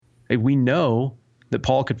We know that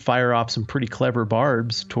Paul could fire off some pretty clever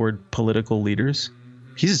barbs toward political leaders.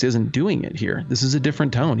 He just isn't doing it here. This is a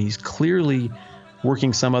different tone. He's clearly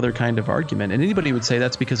working some other kind of argument. And anybody would say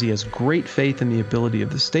that's because he has great faith in the ability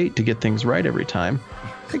of the state to get things right every time.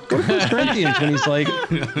 Like, go to 1 Corinthians when he's like,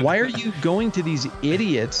 why are you going to these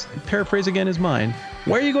idiots? Paraphrase again is mine.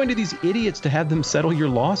 Why are you going to these idiots to have them settle your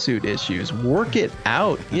lawsuit issues? Work it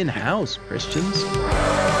out in-house, Christians.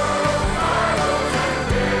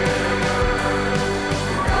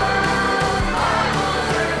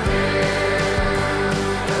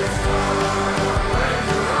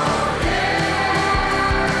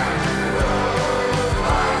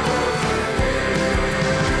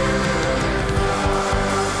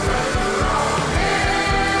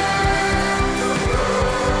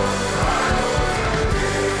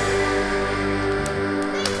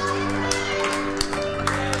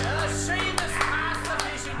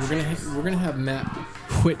 We're gonna have Matt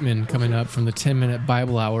Whitman coming up from the 10-minute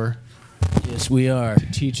Bible Hour. Yes, we are.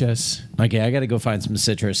 Teach us. Okay, I got to go find some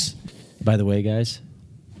citrus. By the way, guys.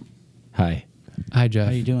 Hi. Hi, Jeff.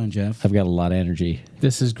 How you doing, Jeff? I've got a lot of energy.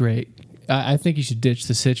 This is great. I think you should ditch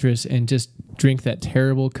the citrus and just drink that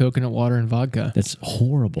terrible coconut water and vodka. That's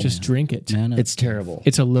horrible. Just drink it. Man, It's terrible.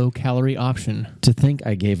 It's a low-calorie option. To think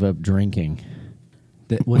I gave up drinking.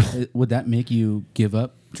 would that make you give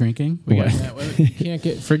up drinking? We got Matt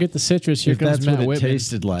Whitman. Forget the citrus. Here If comes that's Matt what it Whitman.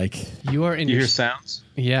 tasted like. You are in You your hear sounds?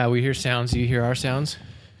 Yeah, we hear sounds. You hear our sounds?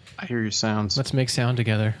 I hear your sounds. Let's make sound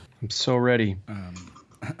together. I'm so ready.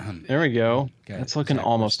 There we go. That's looking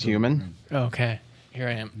almost human. Okay. Here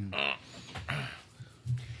I am.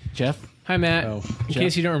 Jeff? Hi, Matt. Oh, in Jeff,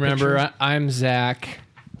 case you don't remember, I'm Zach.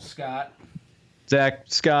 Scott. Zach,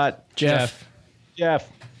 Scott, Jeff. Jeff.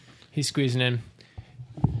 He's squeezing in.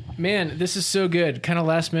 Man, this is so good. Kind of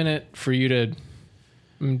last minute for you to...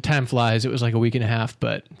 time flies. It was like a week and a half,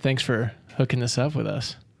 but thanks for hooking this up with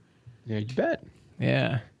us. Yeah, you bet.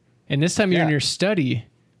 Yeah. And this time you're in your study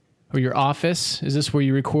or your office. Is this where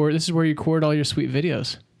you record? This is where you record all your sweet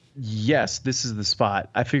videos. Yes, this is the spot.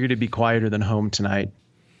 I figured it'd be quieter than home tonight.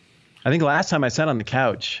 I think last time I sat on the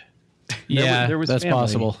couch. There was that's family.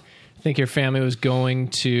 possible. I think your family was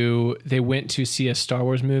they went to see a Star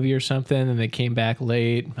Wars movie or something, and they came back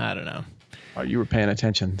late. I don't know. Oh, you were paying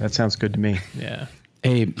attention. That sounds good to me. Yeah.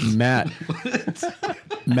 Hey, Matt.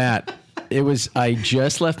 Matt, I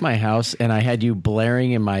just left my house and I had you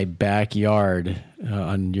blaring in my backyard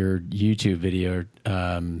on your YouTube video,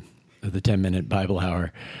 the 10-minute Bible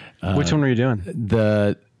Hour. Which one were you doing?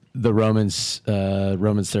 The Romans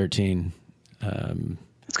 13.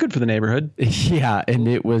 It's good for the neighborhood. Yeah, and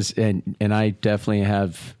it was, and I definitely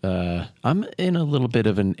have. I'm in a little bit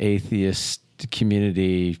of an atheist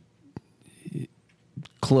community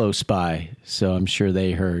close by, so I'm sure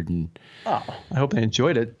they heard. And Oh, I hope they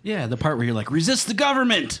enjoyed it. Yeah, the part where you're like, resist the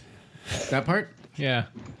government. That part? Yeah.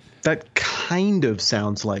 That kind of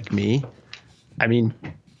sounds like me. I mean,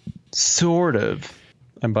 sort of.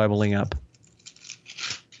 I'm Bibling up.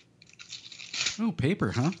 Oh,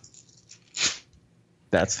 paper, huh?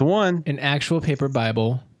 That's the one. An actual paper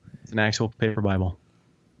Bible. It's an actual paper Bible.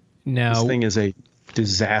 Now, This thing is a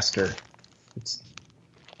disaster.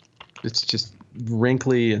 It's just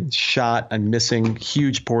wrinkly and shot. I'm missing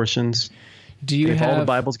huge portions. do you If have all the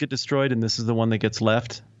Bibles get destroyed and this is the one that gets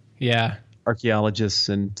left, Yeah. archaeologists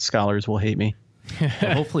and scholars will hate me.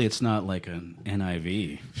 Well, hopefully it's not like an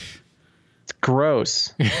NIV. It's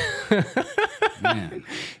gross. Man.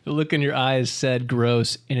 The look in your eyes said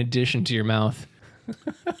gross in addition to your mouth.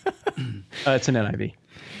 It's an NIV.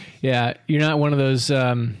 Yeah, you're not one of those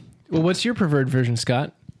well, what's your preferred version,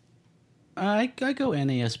 Scott? I go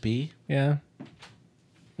NASB. Yeah.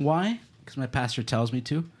 Why? Because my pastor tells me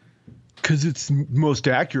to. Because it's most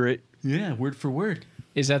accurate. Yeah, word for word.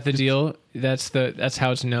 Is that the deal? That's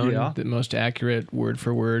how it's known, Yeah. the most accurate word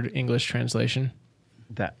for word English translation.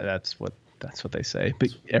 That's what they say. But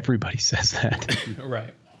everybody says that.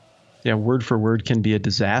 Right. Yeah, word for word can be a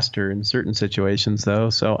disaster in certain situations, though.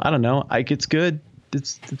 So I don't know. It's good.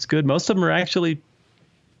 It's good. Most of them are actually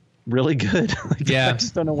really good. Yeah. I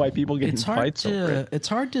just don't know why people get in fights over it. It's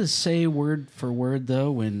hard to say word for word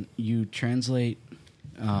though when you translate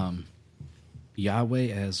Yahweh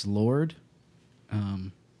as Lord. I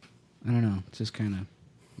don't know. It's just kind of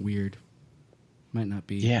weird. Might not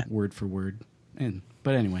be word for word.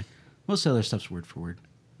 But anyway, most other stuff's word for word.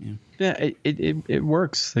 Yeah. Yeah, it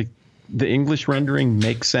works. Like the English rendering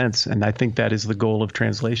makes sense, and I think that is the goal of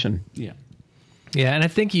translation. Yeah. Yeah, and I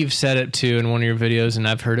think you've said it too in one of your videos, and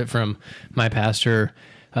I've heard it from my pastor.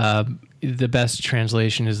 The best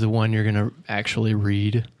translation is the one you're going to actually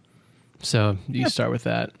read. So you start with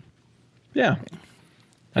that. Yeah.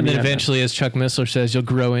 And then eventually, as Chuck Missler says, you'll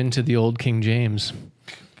grow into the old King James.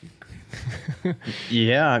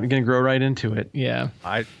 Yeah, I'm going to grow right into it. Yeah.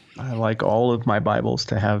 I like all of my Bibles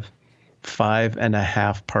to have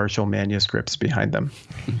 5.5 partial manuscripts behind them.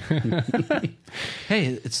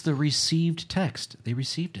 Hey, it's the received text. They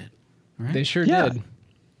received it. Right? They sure Yeah. did.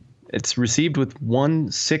 It's received with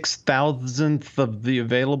 1/6000th of the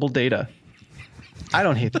available data. I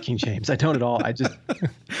don't hate the King James. I don't at all.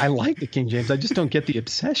 I like the King James. I just don't get the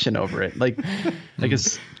obsession over it. Like, I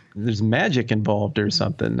guess there's magic involved or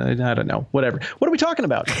something. I don't know. Whatever. What are we talking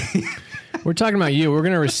about? We're talking about you. We're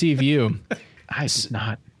going to receive you. I did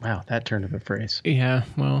not. Wow, that turn of a phrase. Yeah,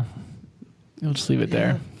 well, we'll just leave it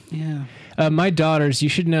there. Yeah. My daughters, you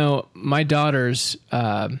should know, my daughters,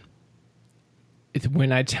 when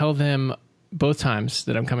I tell them both times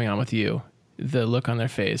that I'm coming on with you, the look on their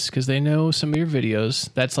face, because they know some of your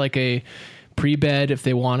videos. That's like a pre-bed. If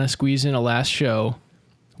they want to squeeze in a last show,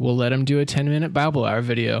 we'll let them do a 10-minute Bible Hour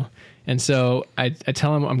video. And so I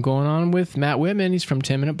tell them I'm going on with Matt Whitman. He's from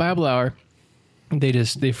 10-Minute Bible Hour.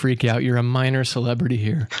 They freak out. You're a minor celebrity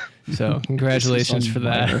here. So congratulations for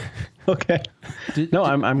that. Okay.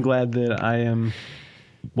 I'm glad that I am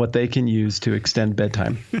what they can use to extend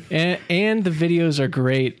bedtime. And the videos are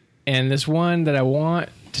great. And this one that I want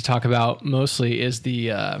to talk about mostly is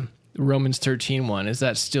the Romans 13 one. Is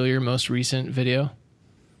that still your most recent video?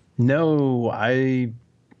 No, I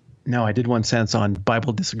did one since on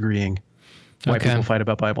Bible disagreeing. Why people fight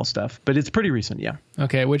about Bible stuff. But it's pretty recent, yeah.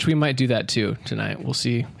 Okay, which we might do that too tonight. We'll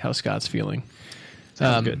see how Scott's feeling.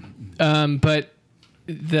 Sounds good. But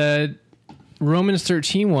the Romans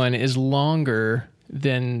 13 one is longer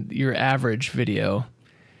than your average video.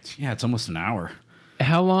 Yeah, it's almost an hour.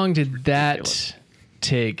 How long did that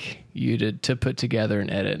take you to put together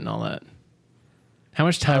and edit and all that? How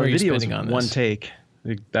much time are you spending on this? One take.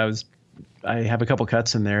 I have a couple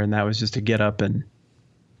cuts in there, and that was just to get up and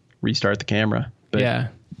restart the camera. But, yeah.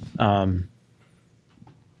 I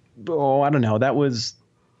don't know.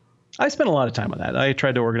 I spent a lot of time on that. I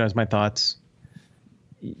tried to organize my thoughts.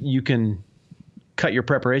 You can cut your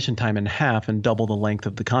preparation time in half and double the length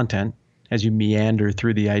of the content as you meander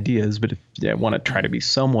through the ideas. But if you want to try to be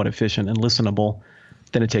somewhat efficient and listenable,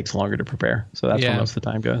 then it takes longer to prepare. So that's where most of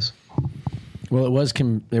the time goes. Well, it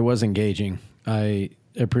was engaging. I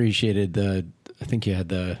appreciated I think you had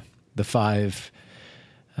the 5,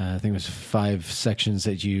 I think it was 5 sections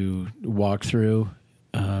that you walked through.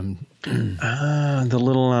 The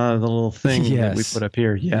little thing that we put up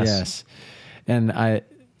here. Yes. And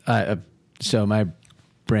so my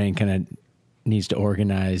brain kind of needs to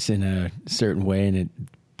organize in a certain way, and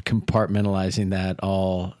compartmentalizing that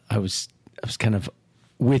all, I was kind of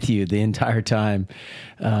with you the entire time.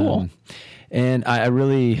 Cool. And I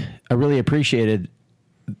really appreciated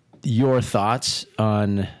your thoughts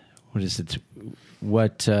on, what is it?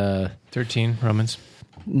 13 Romans.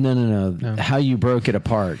 No. How you broke it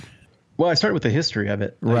apart. Well, I started with the history of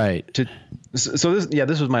it. Right. This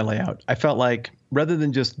was my layout. I felt like rather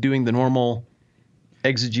than just doing the normal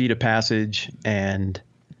exegete a passage and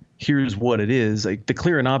here's what it is, like the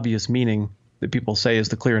clear and obvious meaning that people say is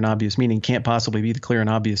the clear and obvious meaning can't possibly be the clear and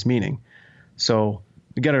obvious meaning. So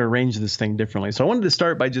we got to arrange this thing differently. So I wanted to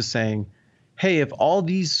start by just saying, hey, if all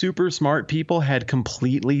these super smart people had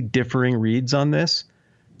completely differing reads on this,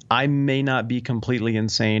 I may not be completely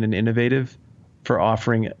insane and innovative for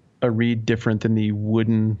offering a read different than the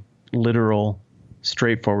wooden, literal,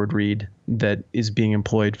 straightforward read that is being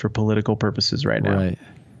employed for political purposes right now. Right.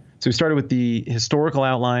 So we started with the historical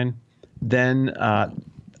outline. Then I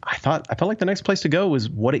felt like the next place to go was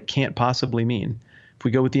what it can't possibly mean. If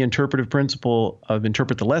we go with the interpretive principle of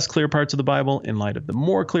interpret the less clear parts of the Bible in light of the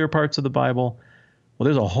more clear parts of the Bible, well,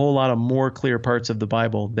 there's a whole lot of more clear parts of the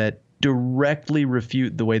Bible that directly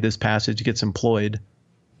refute the way this passage gets employed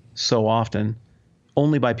so often,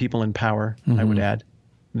 only by people in power, I would add.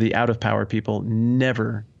 The out-of-power people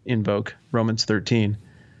never invoke Romans 13,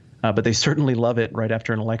 but they certainly love it right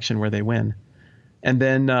after an election where they win. And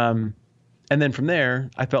then from there,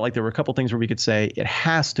 I felt like there were a couple things where we could say it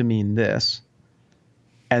has to mean this.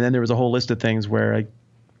 And then there was a whole list of things where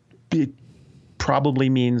it probably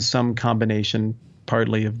means some combination,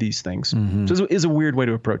 partly, of these things. So it's a weird way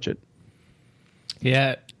to approach it.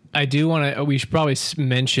 Yeah, I do want to. We should probably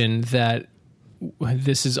mention that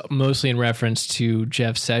this is mostly in reference to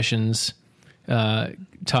Jeff Sessions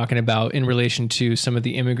talking about in relation to some of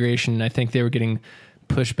the immigration. I think they were getting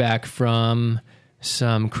pushback from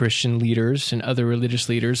some Christian leaders and other religious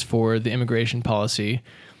leaders for the immigration policy.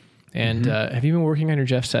 And have you been working on your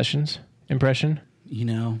Jeff Sessions impression? You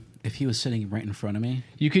know, if he was sitting right in front of me.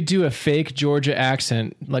 You could do a fake Georgia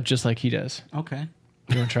accent, just like he does. Okay.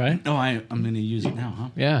 You want to try? Oh, I'm going to use it now, huh?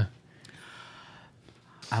 Yeah.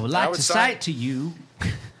 I would like to cite to you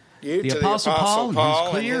the Apostle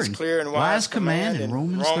Paul and his clear and wise command in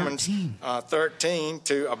Romans 13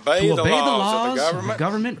 to obey the laws of the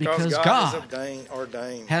government because God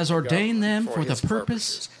has ordained them for the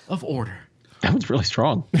purpose of order. That was really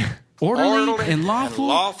strong. Orderly and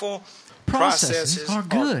lawful processes are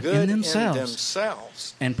good in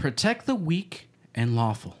themselves and protect the weak and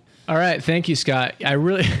lawful. All right. Thank you, Scott.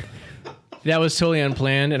 That was totally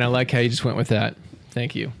unplanned, and I like how you just went with that.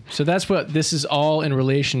 Thank you. So that's what this is all in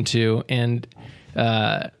relation to, and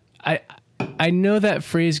I know that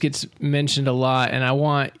phrase gets mentioned a lot, and I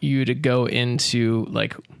want you to go into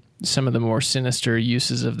like some of the more sinister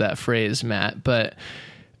uses of that phrase, Matt. But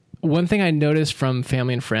one thing I noticed from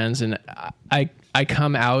family and friends, and I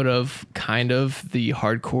come out of kind of the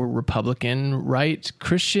hardcore Republican right,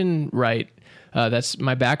 Christian right. That's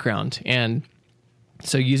my background, and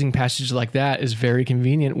so using passages like that is very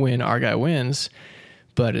convenient when our guy wins.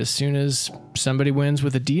 But as soon as somebody wins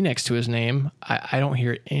with a D next to his name, I don't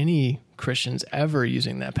hear any Christians ever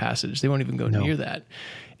using that passage. They won't even go near that.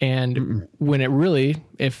 And when it really,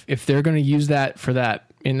 if they're going to use that for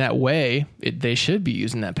that in that way, they should be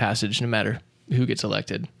using that passage no matter who gets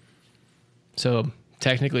elected. So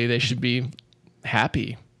technically they should be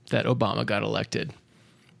happy that Obama got elected,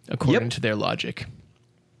 according to their logic.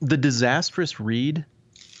 The disastrous read,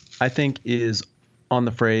 I think, is on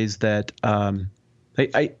the phrase that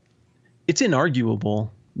it's inarguable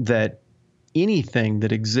that anything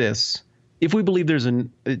that exists, if we believe there's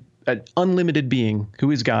an unlimited being who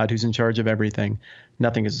is God, who's in charge of everything,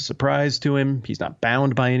 nothing is a surprise to him. He's not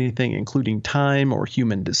bound by anything, including time or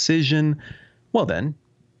human decision. Well, then,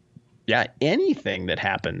 yeah, anything that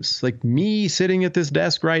happens, like me sitting at this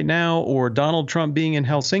desk right now or Donald Trump being in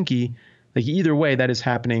Helsinki, like either way, that is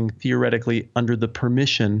happening theoretically under the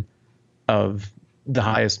permission of the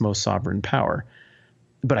highest, most sovereign power.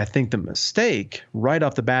 But I think the mistake right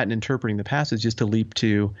off the bat in interpreting the passage is to leap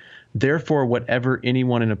to, therefore, whatever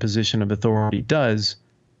anyone in a position of authority does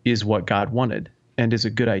is what God wanted and is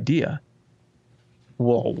a good idea.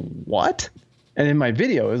 Well, what? And in my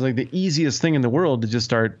video, it was like the easiest thing in the world to just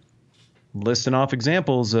start listing off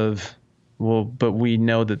examples of, well, but we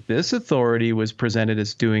know that this authority was presented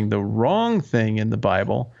as doing the wrong thing in the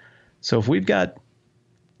Bible. So if we've got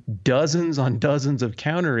dozens on dozens of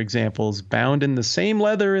counter examples bound in the same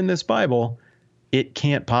leather in this Bible, it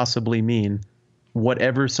can't possibly mean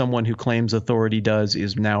whatever someone who claims authority does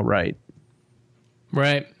is now right.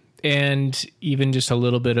 Right. And even just a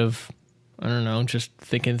little bit of, I don't know, just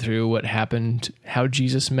thinking through what happened, how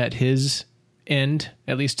Jesus met his end,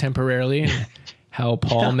 at least temporarily, and how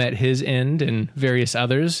Paul met his end and various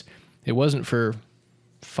others. It wasn't for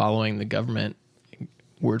following the government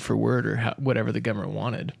word for word or whatever the government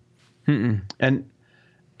wanted. And,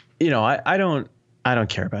 you know, I don't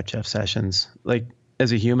care about Jeff Sessions. Like,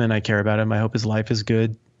 as a human, I care about him. I hope his life is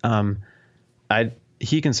good.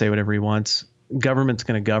 He can say whatever he wants. Government's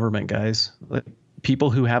going to government, guys.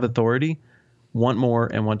 People who have authority want more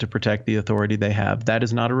and want to protect the authority they have. That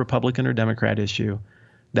is not a Republican or Democrat issue.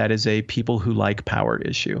 That is a people who like power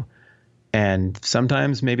issue. And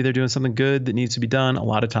sometimes maybe they're doing something good that needs to be done. A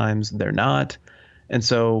lot of times they're not. And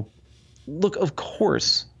so, look, of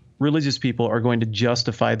course, religious people are going to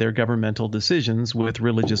justify their governmental decisions with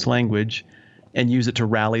religious language and use it to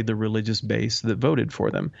rally the religious base that voted for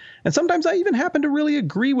them. And sometimes I even happen to really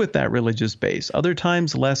agree with that religious base. Other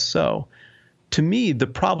times, less so. To me, the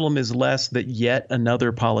problem is less that yet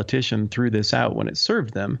another politician threw this out when it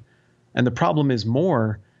served them. And the problem is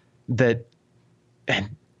more that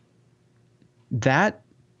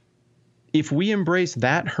if we embrace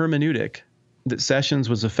that hermeneutic that Sessions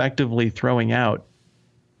was effectively throwing out,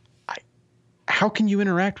 how can you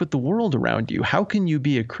interact with the world around you? How can you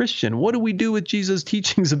be a Christian? What do we do with Jesus'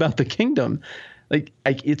 teachings about the kingdom?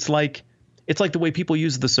 It's like the way people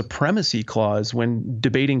use the supremacy clause when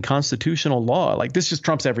debating constitutional law. Like, this just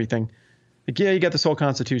trumps everything. Like, yeah, you got this whole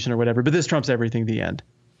constitution or whatever, but this trumps everything, the end.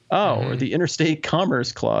 Or the interstate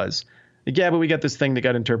commerce clause. Like, yeah, but we got this thing that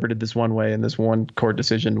got interpreted this one way in this one court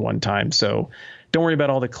decision one time. So don't worry about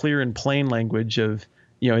all the clear and plain language of,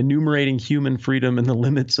 enumerating human freedom and the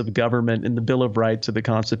limits of government in the Bill of Rights of the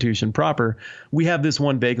Constitution proper. We have this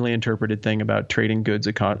one vaguely interpreted thing about trading goods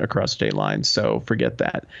across state lines. So forget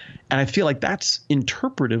that. And I feel like that's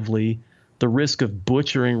interpretively the risk of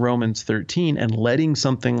butchering Romans 13 and letting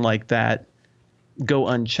something like that go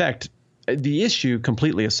unchecked. The issue,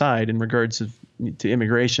 completely aside, in regards to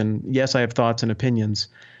immigration, yes, I have thoughts and opinions,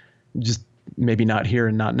 just maybe not here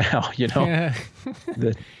and not now, Yeah.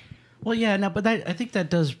 Well, yeah, no, but I think that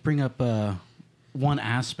does bring up one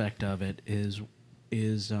aspect of it is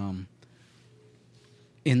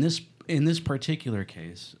in this particular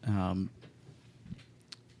case,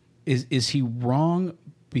 is he wrong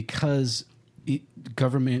because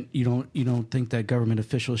government you don't think that government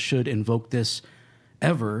officials should invoke this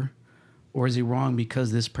ever, or is he wrong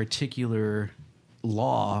because this particular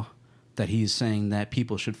law that he's saying that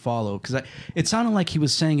people should follow? Because it sounded like he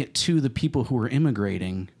was saying it to the people who were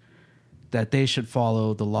immigrating, that they should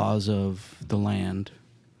follow the laws of the land.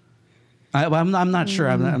 I'm not sure.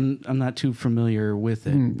 I'm not too familiar with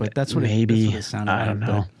it, but that's what it sounded like. I don't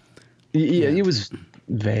know. Yeah, it was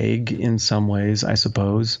vague in some ways, I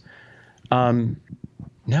suppose. No,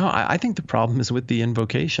 I think the problem is with the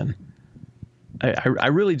invocation. I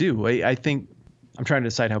really do. I think I'm trying to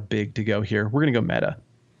decide how big to go here. We're going to go meta.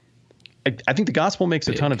 I think the gospel makes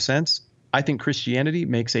a ton of sense. I think Christianity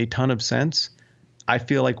makes a ton of sense. I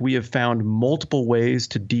feel like we have found multiple ways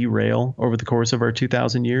to derail over the course of our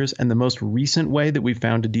 2,000 years. And the most recent way that we've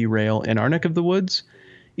found to derail in our neck of the woods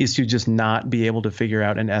is to just not be able to figure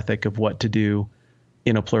out an ethic of what to do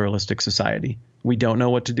in a pluralistic society. We don't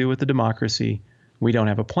know what to do with the democracy. We don't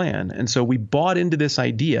have a plan. And so we bought into this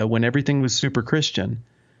idea when everything was super Christian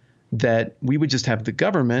that we would just have the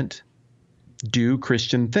government do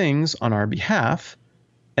Christian things on our behalf.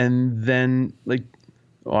 And then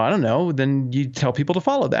I don't know, then you tell people to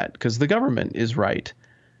follow that because the government is right.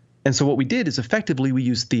 And so what we did is effectively we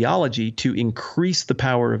used theology to increase the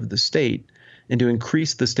power of the state and to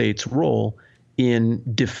increase the state's role in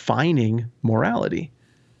defining morality.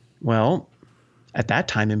 Well, at that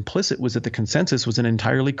time, implicit was that the consensus was an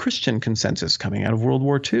entirely Christian consensus coming out of World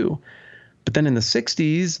War II. But then in the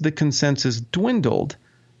 60s, the consensus dwindled.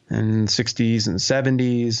 And 60s and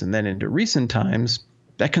 70s, and then into recent times,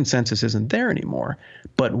 that consensus isn't there anymore.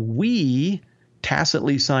 But we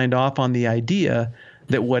tacitly signed off on the idea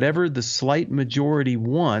that whatever the slight majority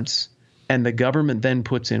wants and the government then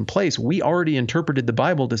puts in place, we already interpreted the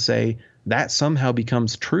Bible to say that somehow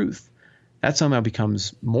becomes truth. That somehow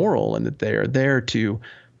becomes moral, and that they are there to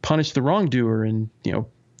punish the wrongdoer and,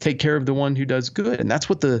 take care of the one who does good. And that's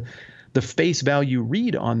what the face value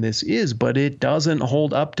read on this is, but it doesn't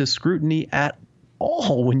hold up to scrutiny at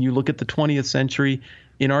all when you look at the 20th century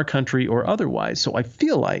in our country or otherwise. So I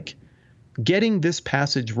feel like getting this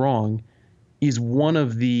passage wrong is one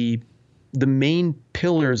of the main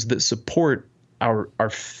pillars that support our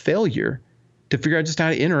failure to figure out just how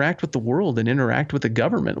to interact with the world and interact with the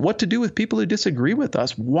government, what to do with people who disagree with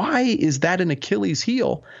us. Why is that an Achilles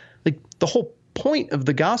heel? The whole point of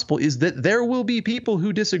the gospel is that there will be people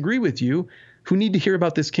who disagree with you, who need to hear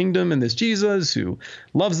about this kingdom and this Jesus who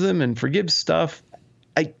loves them and forgives stuff.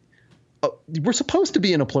 We're supposed to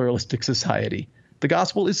be in a pluralistic society. The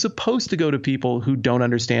gospel is supposed to go to people who don't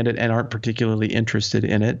understand it and aren't particularly interested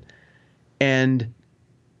in it. And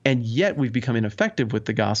yet we've become ineffective with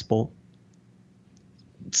the gospel,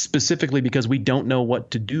 specifically because we don't know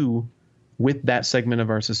what to do with that segment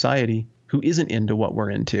of our society who isn't into what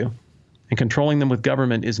we're into. And controlling them with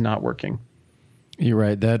government is not working. You're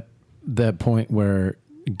right. That point where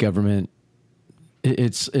government,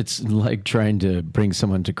 it's like trying to bring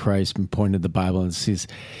someone to Christ and point to the Bible and sees,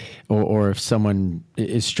 or if someone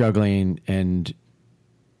is struggling and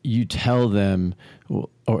you tell them,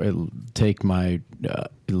 or take my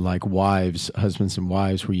like husbands and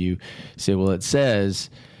wives, where you say, well, it says,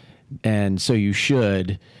 and so you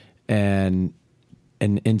should, and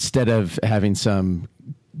instead of having some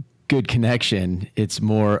good connection, it's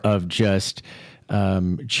more of just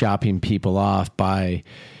chopping people off by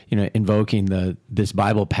invoking this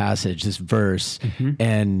Bible passage, this verse,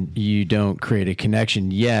 and you don't create a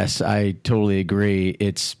connection. Yes, I totally agree.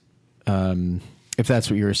 It's if that's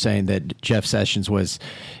what you were saying, that Jeff Sessions was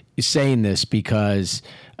saying this because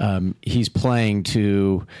he's playing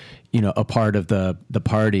to a part of the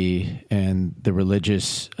party and the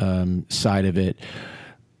religious side of it.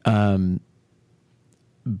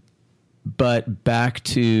 But back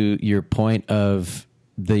to your point of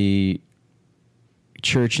the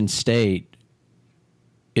church and state,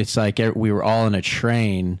 it's like we were all in a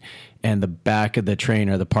train, and the back of the train,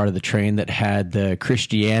 or the part of the train that had the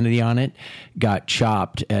Christianity on it, got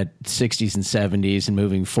chopped at 60s and 70s and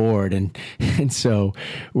moving forward. And so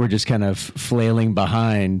we're just kind of flailing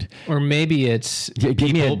behind. Or maybe it's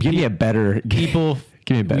give me a better people.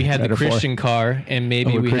 We had the Christian car, and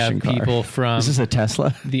maybe we have people from... Is this a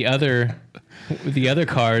Tesla? The other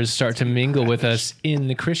cars start to mingle with us in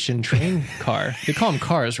the Christian train car. They call them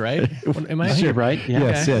cars, right? Am I sure, right?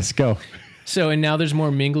 Yeah. Yes, go. So, and now there's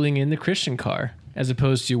more mingling in the Christian car, as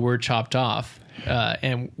opposed to we're chopped off,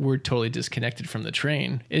 and we're totally disconnected from the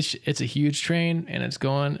train. It's a huge train, and it's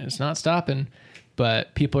going, and it's not stopping.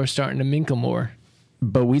 but people are starting to mingle more.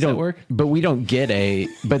 But we Does don't that work? But we don't get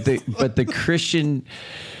the Christian,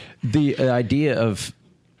 the idea of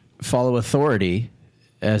follow authority,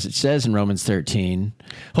 as it says in Romans 13.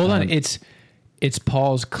 Hold on, it's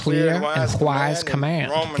Paul's clear and wise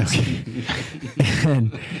command.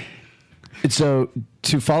 And so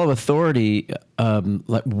to follow authority,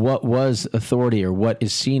 like what was authority, or what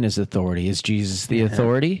is seen as authority? Is Jesus the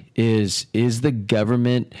authority? Is the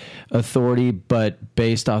government authority, but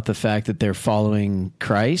based off the fact that they're following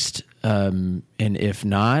Christ? And if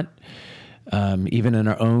not, even in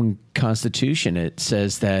our own Constitution, it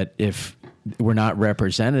says that if we're not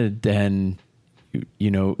represented, then,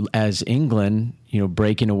 as England,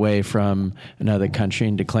 breaking away from another country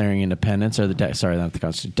and declaring independence, or not the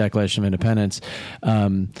Constitution, Declaration of Independence,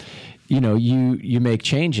 you make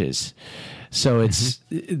changes. So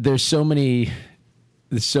there's so many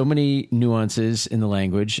nuances in the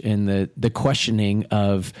language, and the questioning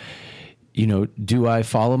of, do I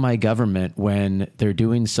follow my government when they're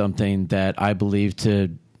doing something that I believe to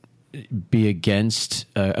be against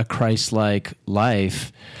a Christ-like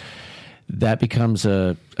life? That becomes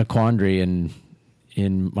a quandary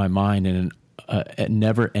in my mind, and a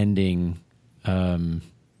never-ending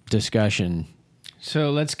discussion.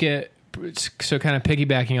 So kind of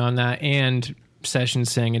piggybacking on that, and Sessions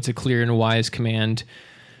saying it's a clear and wise command.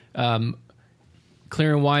 Clear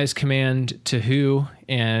and wise command to who?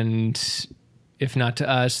 And if not to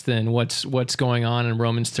us, then what's going on in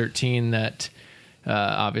Romans 13 that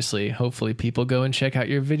obviously, hopefully people go and check out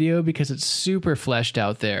your video because it's super fleshed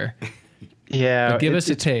out there. Yeah, give us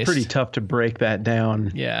a taste. It's pretty tough to break that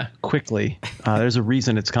down quickly. There's a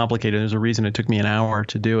reason it's complicated. There's a reason it took me an hour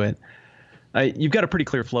to do it. You've got a pretty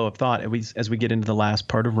clear flow of thought as we get into the last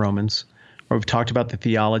part of Romans, where we've talked about the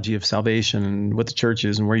theology of salvation and what the church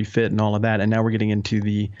is and where you fit and all of that. And now we're getting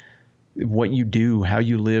into what you do, how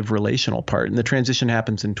you live relational part. And the transition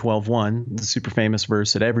happens in 12:1, the super famous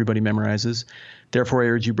verse that everybody memorizes. Therefore, I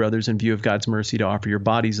urge you, brothers, in view of God's mercy, to offer your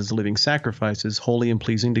bodies as living sacrifices, holy and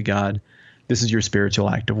pleasing to God. This is your spiritual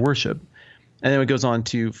act of worship. And then it goes on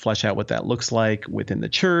to flesh out what that looks like within the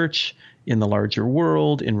church, in the larger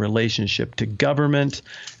world, in relationship to government.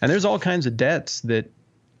 And there's all kinds of debts that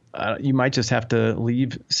you might just have to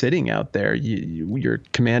leave sitting out there. You're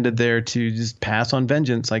commanded there to just pass on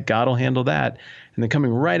vengeance, like God will handle that. And then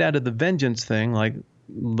coming right out of the vengeance thing, like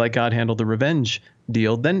God handled the revenge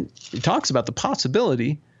deal, then it talks about the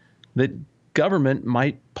possibility that government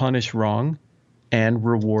might punish wrong and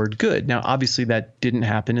reward good. Now, obviously, that didn't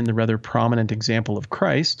happen in the rather prominent example of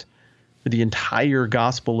Christ. The entire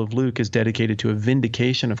Gospel of Luke is dedicated to a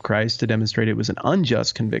vindication of Christ to demonstrate it was an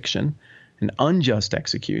unjust conviction, an unjust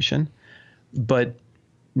execution. But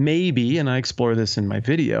maybe, and I explore this in my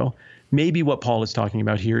video, maybe what Paul is talking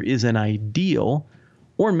about here is an ideal,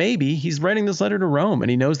 or maybe he's writing this letter to Rome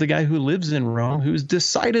and he knows the guy who lives in Rome, who's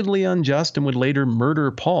decidedly unjust and would later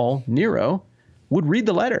murder Paul, Nero, would read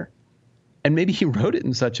the letter. And maybe he wrote it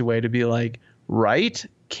in such a way to be like, right?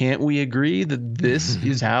 Can't we agree that this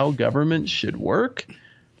is how government should work?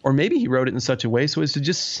 Or maybe he wrote it in such a way so as to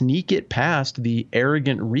just sneak it past the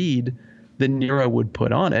arrogant read that Nero would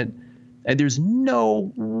put on it. And there's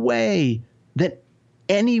no way that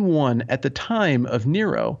anyone at the time of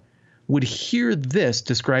Nero would hear this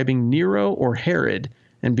describing Nero or Herod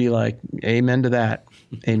and be like, amen to that.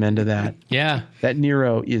 Amen to that. Yeah. That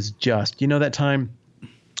Nero is just. That time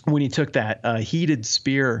when he took that heated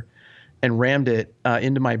spear and rammed it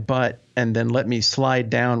into my butt and then let me slide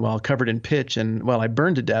down while covered in pitch and I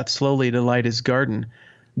burned to death slowly to light his garden.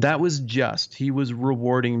 That was just. He was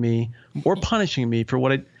rewarding me or punishing me for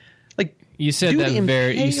what I like. You said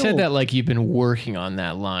you said that like you've been working on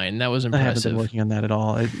that line. That was impressive. I haven't been working on that at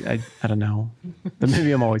all. I don't know. But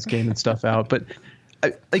maybe I'm always gaming stuff out. But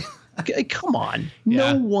come on.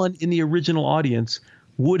 Yeah. No one in the original audience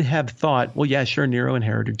would have thought, well, yeah, sure, Nero and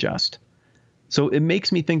Herod are just. So it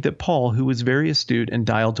makes me think that Paul, who was very astute and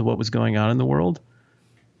dialed to what was going on in the world,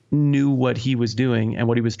 knew what he was doing. And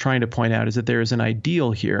what he was trying to point out is that there is an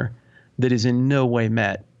ideal here that is in no way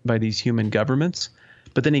met by these human governments.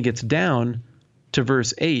 But then he gets down to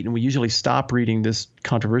verse 8, and we usually stop reading this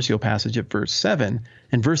controversial passage at verse 7.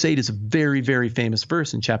 And verse 8 is a very, very famous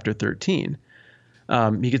verse in chapter 13.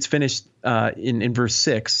 He gets finished in verse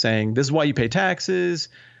 6 saying, this is why you pay taxes,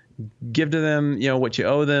 give to them, what you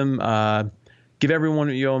owe them, give everyone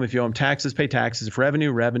what you owe them. If you owe them taxes, pay taxes. If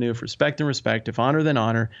revenue, If respect, then respect. If honor, then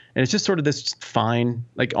honor. And it's just sort of this fine,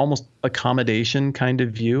 like almost accommodation kind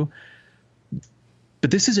of view.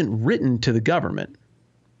 But this isn't written to the government.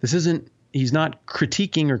 He's not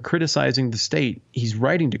critiquing or criticizing the state. He's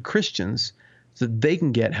writing to Christians so that they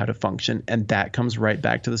can get how to function. And that comes right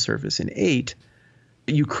back to the surface in 8.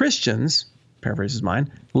 You Christians, paraphrases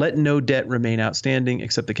mine, let no debt remain outstanding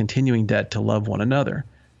except the continuing debt to love one another.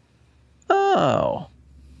 Oh,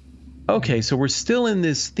 okay. So we're still in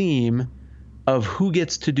this theme of who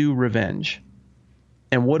gets to do revenge.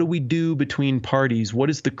 And what do we do between parties? What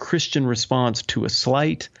is the Christian response to a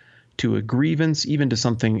slight, to a grievance, even to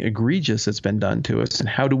something egregious that's been done to us? And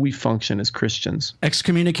how do we function as Christians?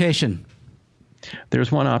 Excommunication.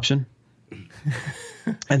 There's one option.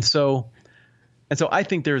 And so I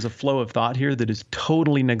think there's a flow of thought here that is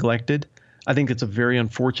totally neglected. I think it's a very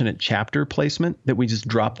unfortunate chapter placement that we just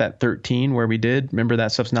dropped that 13 where we did. Remember,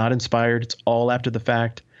 that stuff's not inspired. It's all after the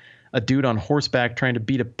fact. A dude on horseback trying to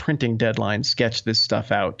beat a printing deadline sketched this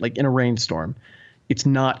stuff out, like in a rainstorm. It's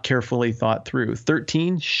not carefully thought through.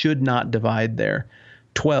 13 should not divide there.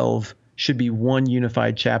 12 should be one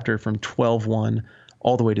unified chapter from 12:1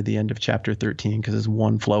 all the way to the end of chapter 13 because it's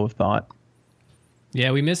one flow of thought.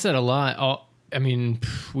 Yeah, we miss that a lot. I mean,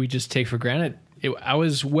 we just take for granted. I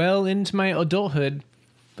was well into my adulthood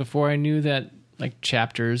before I knew that like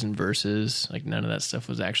chapters and verses, like none of that stuff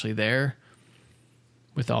was actually there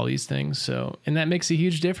with all these things. So, and that makes a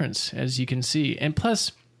huge difference, as you can see. And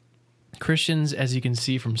plus, Christians, as you can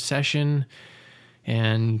see from Session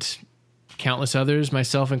and countless others,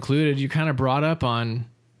 myself included, you kind of brought up on,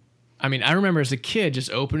 I mean, I remember as a kid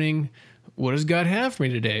just opening, what does God have for me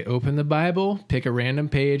today? Open the Bible, pick a random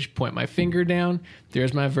page, point my finger down.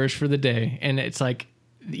 There's my verse for the day. And it's like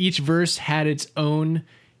each verse had its own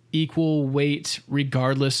equal weight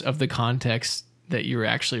regardless of the context that you're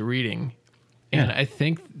actually reading. And I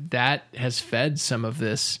think that has fed some of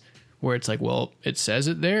this where it's like, well, it says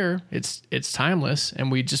it there. It's timeless. And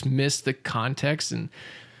we just miss the context. And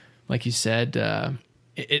like you said,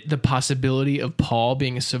 the possibility of Paul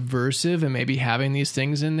being a subversive and maybe having these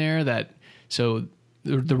things in there that, so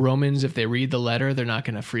the Romans, if they read the letter, they're not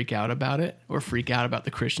going to freak out about it or freak out about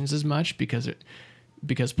the Christians as much because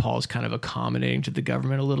Paul's kind of accommodating to the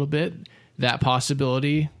government a little bit. That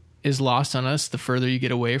possibility is lost on us the further you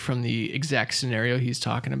get away from the exact scenario he's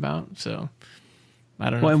talking about. So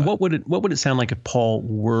I don't know. Well, and what would it sound like if Paul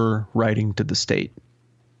were writing to the state?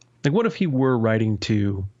 Like, what if he were writing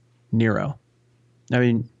to Nero? I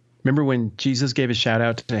mean, remember when Jesus gave a shout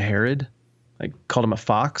out to Herod, like called him a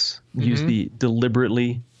fox, used the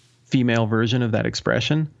deliberately female version of that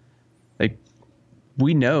expression? Like,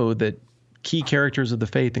 we know that key characters of the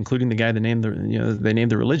faith, including the guy they named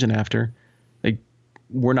the religion after, like,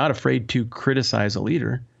 we're not afraid to criticize a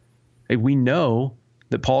leader. Like, we know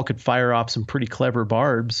that Paul could fire off some pretty clever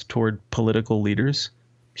barbs toward political leaders.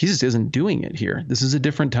 He just isn't doing it here. This is a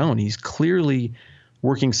different tone. He's clearly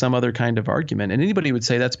working some other kind of argument. And anybody would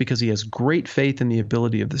say that's because he has great faith in the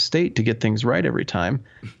ability of the state to get things right every time.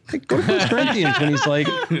 Like, go to 1 Corinthians when he's like,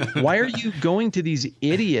 why are you going to these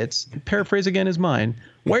idiots? Paraphrase again is mine.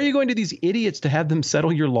 Why are you going to these idiots to have them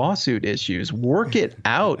settle your lawsuit issues? Work it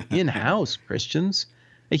out in-house, Christians.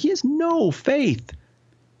 Like, he has no faith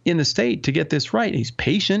in the state to get this right. He's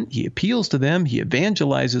patient. He appeals to them. He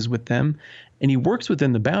evangelizes with them. And he works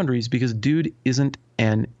within the boundaries because dude isn't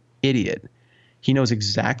an idiot. He knows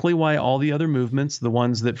exactly why all the other movements, the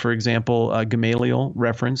ones that, for example, Gamaliel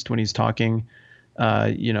referenced when he's talking,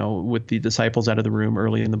 with the disciples out of the room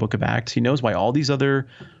early in the book of Acts, he knows why all these other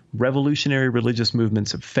revolutionary religious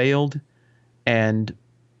movements have failed. And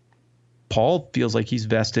Paul feels like he's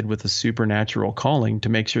vested with a supernatural calling to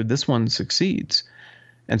make sure this one succeeds.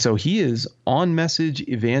 And so he is on message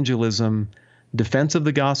evangelism, defense of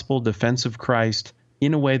the gospel, defense of Christ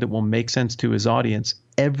in a way that will make sense to his audience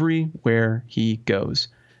everywhere he goes.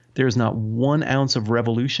 There's not 1 ounce of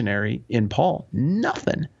revolutionary in Paul.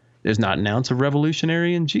 Nothing. There's not an ounce of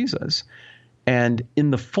revolutionary in Jesus. And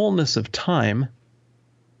in the fullness of time,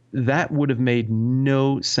 that would have made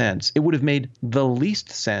no sense. It would have made the least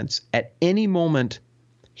sense at any moment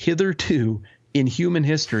hitherto in human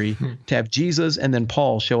history to have Jesus and then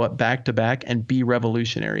Paul show up back to back and be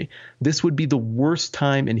revolutionary. This would be the worst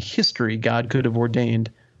time in history God could have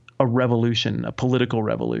ordained a revolution, a political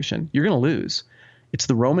revolution. You're going to lose. It's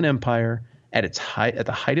the Roman Empire at its height, at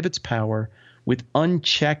the height of its power, with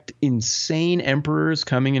unchecked, insane emperors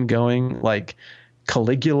coming and going like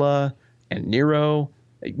Caligula and Nero,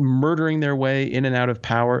 murdering their way in and out of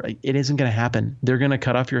power. It isn't going to happen. They're going to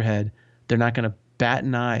cut off your head. They're not going to bat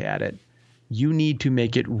an eye at it. You need to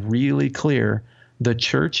make it really clear the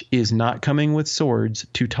church is not coming with swords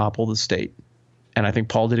to topple the state. And I think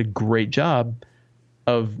Paul did a great job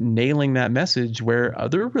of nailing that message where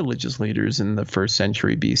other religious leaders in the first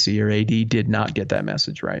century BC or AD did not get that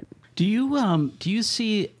message right. Do you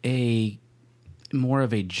see a more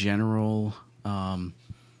of a general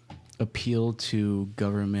appeal to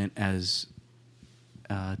government as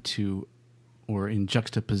or in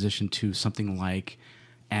juxtaposition to something like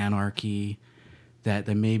anarchy, that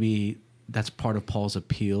maybe that's part of Paul's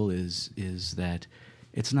appeal is that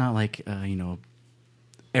it's not like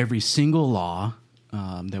every single law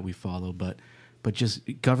that we follow, but just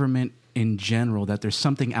government in general, that there's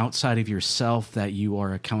something outside of yourself that you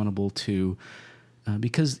are accountable to,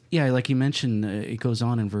 because like you mentioned, it goes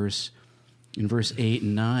on in verse 8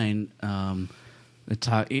 and 9.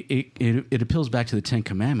 It appeals back to the Ten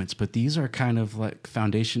Commandments, but these are kind of like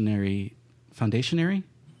foundational.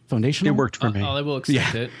 It worked for me. I will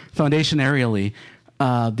accept it. Foundationally,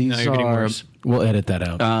 these are. We'll edit that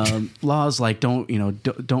out. Laws like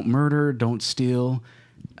don't murder, don't steal.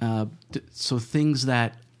 So things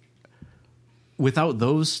that without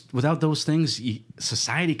those things,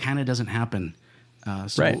 society kind of doesn't happen.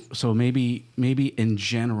 So maybe in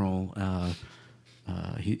general,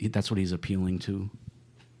 that's what he's appealing to.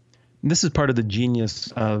 This is part of the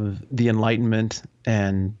genius of the Enlightenment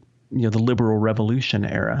and the liberal revolution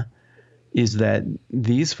era, is that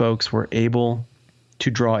these folks were able to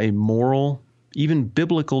draw a moral, even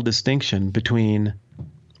biblical distinction between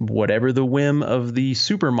whatever the whim of the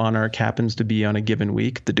super monarch happens to be on a given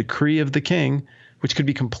week, the decree of the king, which could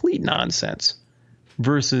be complete nonsense,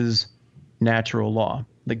 versus natural law.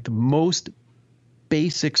 Like the most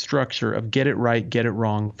basic structure of get it right, get it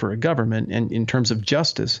wrong for a government, and in terms of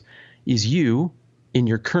justice, is you in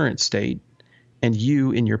your current state and you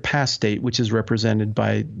in your past state, which is represented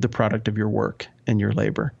by the product of your work and your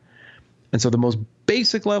labor. And so the most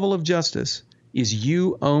basic level of justice is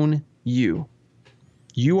you own you.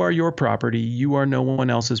 You are your property. You are no one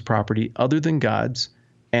else's property other than God's,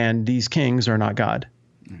 and these kings are not God.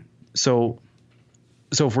 So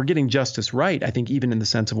if we're getting justice right, I think even in the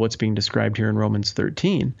sense of what's being described here in Romans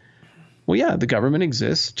 13, well, yeah, the government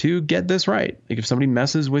exists to get this right. Like if somebody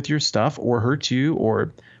messes with your stuff or hurts you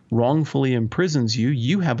or wrongfully imprisons you,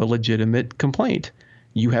 you have a legitimate complaint.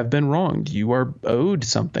 You have been wronged. You are owed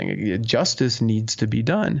something. Justice needs to be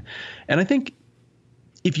done. And I think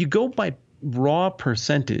if you go by raw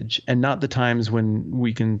percentage and not the times when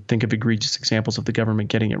we can think of egregious examples of the government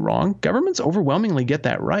getting it wrong, governments overwhelmingly get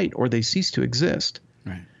that right or they cease to exist.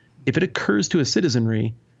 Right. If it occurs to a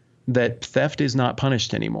citizenry that theft is not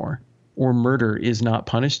punished anymore or murder is not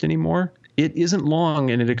punished anymore, it isn't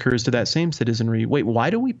long and it occurs to that same citizenry, wait, why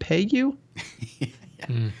do we pay you?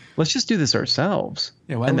 Let's just do this ourselves.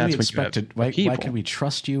 Yeah, why would we expect it? Why could we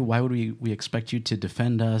trust you? Why would we expect you to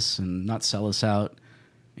defend us and not sell us out?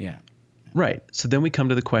 Yeah. Right. So then we come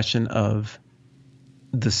to the question of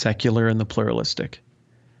the secular and the pluralistic.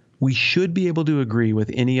 We should be able to agree with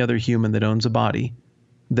any other human that owns a body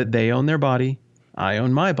that they own their body, I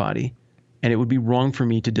own my body, and it would be wrong for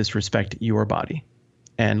me to disrespect your body.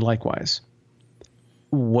 And likewise.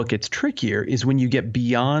 What gets trickier is when you get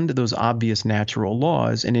beyond those obvious natural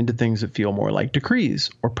laws and into things that feel more like decrees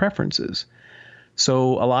or preferences.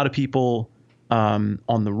 So a lot of people on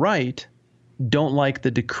the right don't like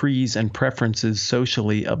the decrees and preferences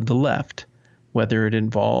socially of the left, whether it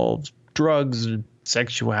involves drugs, or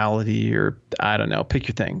sexuality, or I don't know, pick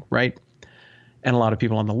your thing, right? And a lot of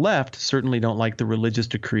people on the left certainly don't like the religious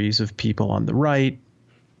decrees of people on the right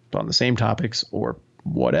on the same topics or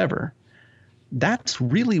whatever. That's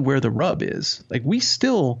really where the rub is. Like we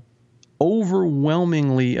still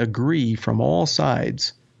overwhelmingly agree from all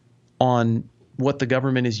sides on what the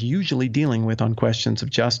government is usually dealing with on questions of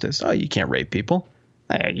justice. Oh, you can't rape people.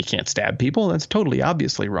 You can't stab people. That's totally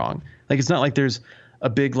obviously wrong. Like it's not like there's a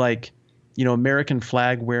big American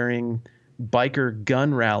flag wearing biker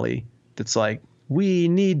gun rally that's like, we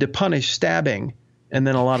need to punish stabbing. And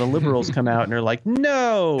then a lot of liberals come out and are like,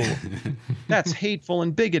 no, that's hateful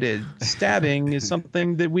and bigoted. Stabbing is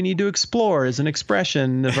something that we need to explore as an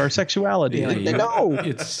expression of our sexuality.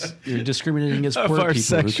 You're discriminating against poor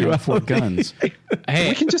people who can afford guns. Hey,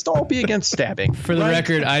 we can just all be against stabbing. For the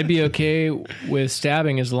record, I'd be okay with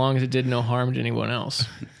stabbing as long as it did no harm to anyone else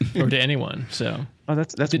or to anyone. So,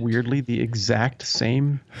 that's weirdly the exact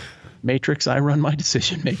same matrix I run my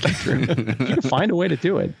decision making through. You can find a way to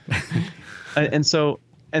do it. And so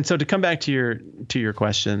to come back to your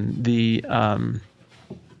question,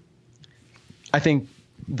 I think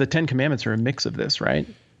the 10 Commandments are a mix of this, right?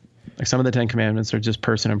 Like some of the 10 Commandments are just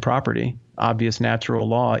person and property, obvious natural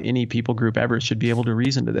law. Any people group ever should be able to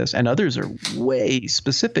reason to this. And others are way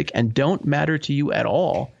specific and don't matter to you at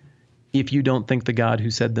all if you don't think the God who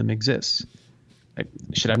said them exists. Like,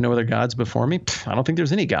 should I have no other gods before me? I don't think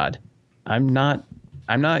there's any God. I'm not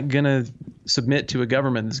going to submit to a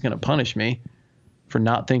government that's going to punish me for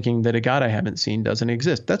not thinking that a God I haven't seen doesn't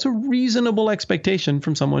exist. That's a reasonable expectation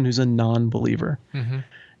from someone who's a non-believer. Mm-hmm.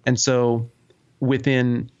 And so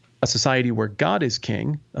within a society where God is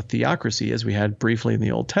king, a theocracy, as we had briefly in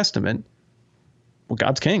the Old Testament, well,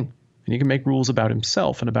 God's king, and he can make rules about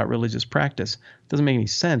himself and about religious practice. It doesn't make any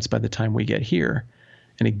sense by the time we get here.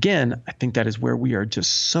 And again, I think that is where we are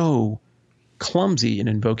just so clumsy in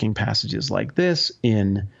invoking passages like this,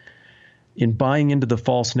 in buying into the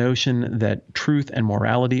false notion that truth and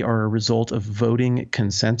morality are a result of voting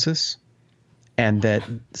consensus, and that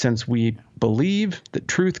since we believe that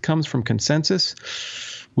truth comes from consensus,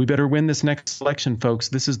 we better win this next election, folks.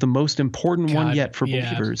 This is the most important one yet for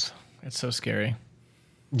believers. It's so scary.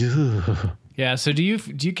 Yeah. So do you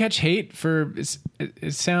catch hate for?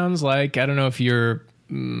 It sounds like, I don't know if you're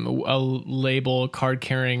a label card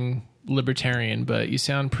carrying libertarian, but you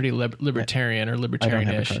sound pretty libertarian or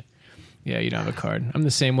libertarian-ish. Yeah, you don't have a card. I'm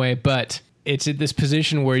the same way, but it's at this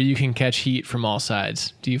position where you can catch heat from all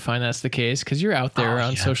sides. Do you find that's the case? Because you're out there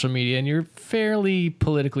on social media and you're fairly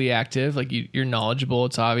politically active. Like you're knowledgeable.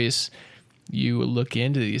 It's obvious you look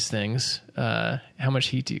into these things. How much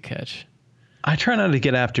heat do you catch? I try not to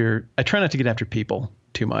get after people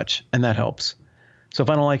too much, and that helps. So if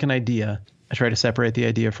I don't like an idea, I try to separate the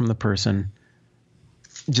idea from the person,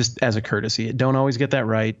 just as a courtesy. I don't always get that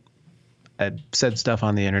right. I've said stuff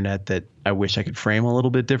on the internet that I wish I could frame a little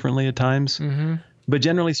bit differently at times. Mm-hmm. But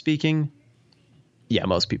generally speaking, yeah,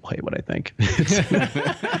 most people hate what I think.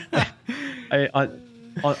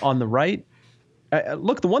 On the right,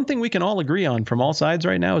 look, the one thing we can all agree on from all sides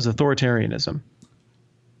right now is authoritarianism.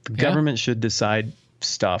 The government should decide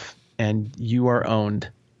stuff, and you are owned.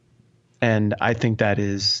 And I think that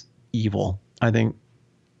is evil. I think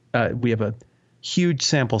we have a huge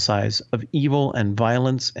sample size of evil and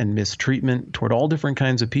violence and mistreatment toward all different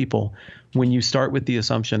kinds of people when you start with the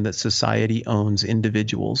assumption that society owns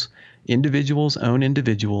individuals. Individuals own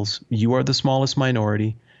individuals. You are the smallest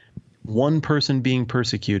minority. One person being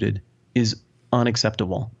persecuted is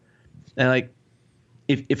unacceptable. And like,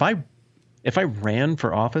 if I ran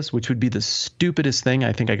for office, which would be the stupidest thing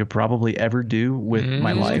I think I could probably ever do with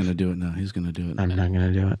my life. He's going to do it now. He's going to do it. I'm not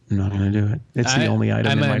going to do it. I'm not going to do it. It's the only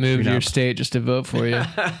item in my prenup. I might move to your state just to vote for you.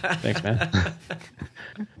 Thanks, man.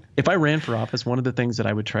 If I ran for office, one of the things that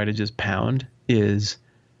I would try to just pound is,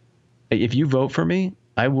 if you vote for me,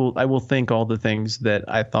 I will think all the things that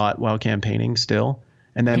I thought while campaigning still,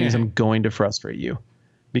 and that means I'm going to frustrate you,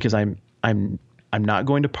 because I'm not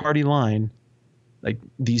going to party line. Like,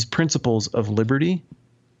 these principles of liberty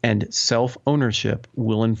and self-ownership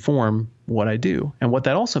will inform what I do. And what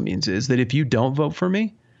that also means is that if you don't vote for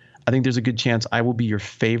me, I think there's a good chance I will be your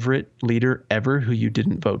favorite leader ever who you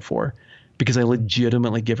didn't vote for, because I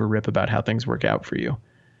legitimately give a rip about how things work out for you.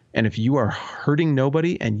 And if you are hurting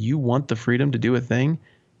nobody and you want the freedom to do a thing,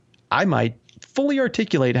 I might fully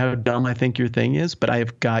articulate how dumb I think your thing is, but I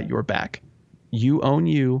have got your back. You own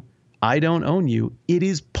you. I don't own you. It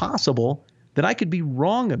is possible that I could be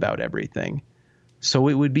wrong about everything. So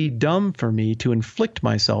it would be dumb for me to inflict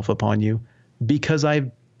myself upon you because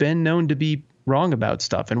I've been known to be wrong about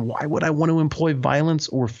stuff. And why would I want to employ violence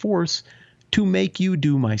or force to make you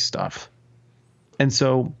do my stuff? And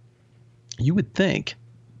so you would think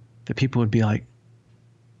that people would be like,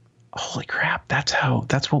 holy crap,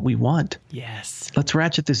 that's what we want. Yes. Let's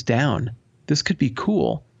ratchet this down. This could be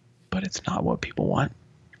cool, but it's not what people want.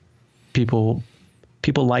 People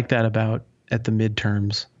like that about at the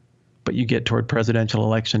midterms, but you get toward presidential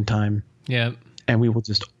election time. Yeah. And we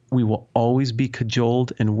will always be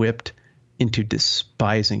cajoled and whipped into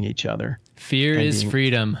despising each other. Fear is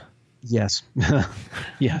freedom. Yes.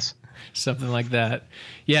 Yes. Something like that.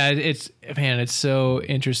 Yeah. It's so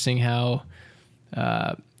interesting how,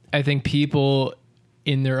 I think people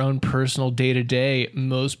in their own personal day to day,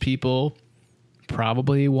 most people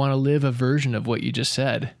probably want to live a version of what you just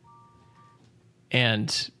said.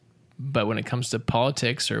 But when it comes to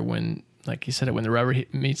politics, or when, like you said, when the rubber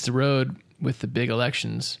meets the road with the big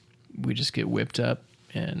elections, we just get whipped up,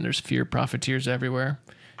 and there's fear profiteers everywhere.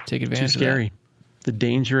 Take advantage of that. Too scary. The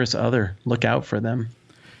dangerous other. Look out for them.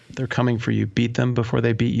 They're coming for you. Beat them before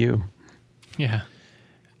they beat you. Yeah.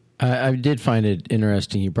 I did find it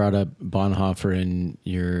interesting. You brought up Bonhoeffer in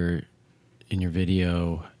your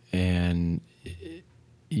video, and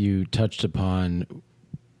you touched upon,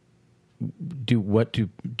 do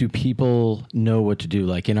people know what to do?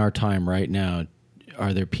 Like, in our time right now,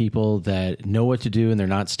 are there people that know what to do and they're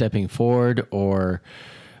not stepping forward? Or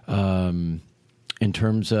in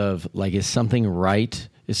terms of, like, is something right?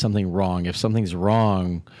 Is something wrong? If something's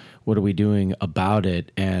wrong, what are we doing about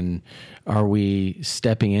it? And are we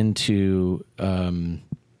stepping into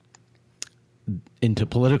into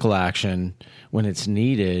political action when it's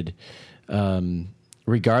needed,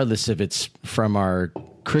 regardless if it's from our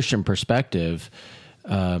Christian perspective,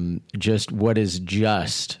 just what is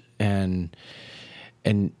just. And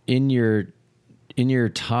in your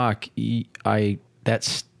talk,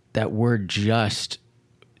 that word just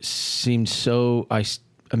seemed so, I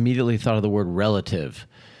immediately thought of the word relative,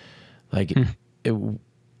 like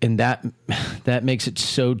and that makes it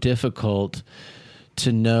so difficult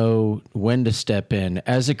to know when to step in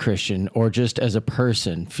as a Christian or just as a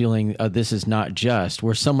person feeling this is not just,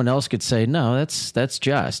 where someone else could say, no, that's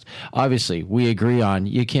just. Obviously, we agree on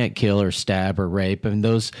you can't kill or stab or rape, and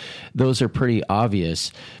those are pretty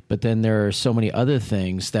obvious. But then there are so many other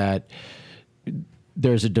things that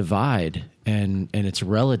there's a divide, and it's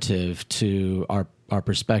relative to our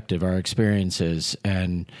perspective, our experiences,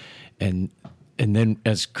 and then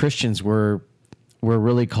as Christians we're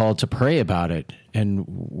really called to pray about it. And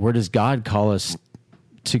where does God call us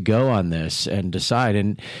to go on this and decide?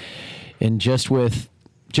 And just with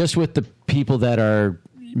the people that are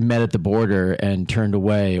met at the border and turned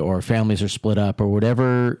away, or families are split up, or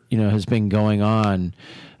whatever, has been going on,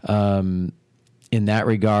 in that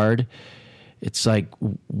regard, it's like,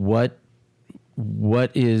 what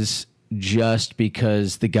is just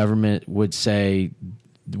because the government would say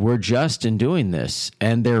we're just in doing this,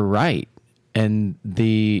 and they're right. And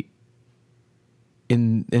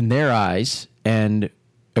in their eyes, and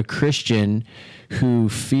a Christian who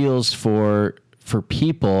feels for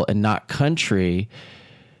people and not country,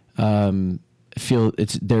 feel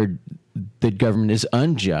the government is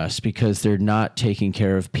unjust because they're not taking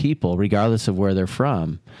care of people, regardless of where they're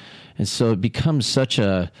from. And so it becomes such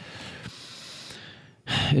a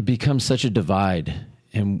divide,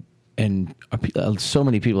 and so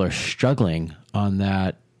many people are struggling on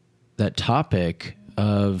that topic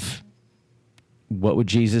of what would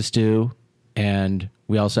Jesus do, and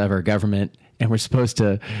we also have our government, and we're supposed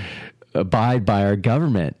to abide by our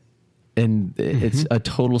government, and it's a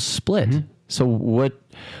total split. So what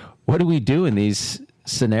do we do in these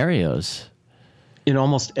scenarios? In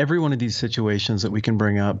almost every one of these situations that we can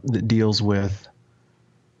bring up that deals with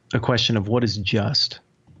a question of what is just,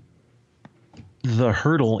 the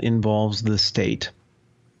hurdle involves the state.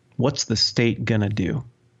 What's the state gonna do?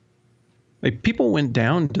 Like, people went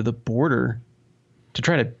down to the border to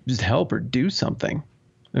try to just help or do something.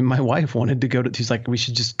 And my wife wanted to go she's like, we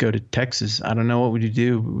should just go to Texas. I don't know what we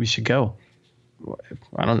do. We should go.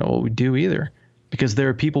 I don't know what we do either, because there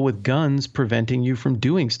are people with guns preventing you from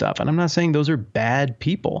doing stuff. And I'm not saying those are bad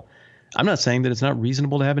people. I'm not saying that it's not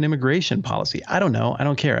reasonable to have an immigration policy. I don't know. I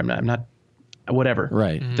don't care. I'm not whatever.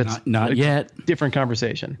 Right. That's not yet. Different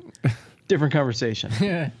conversation. Different conversation.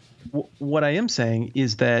 Yeah. What I am saying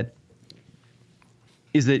is that,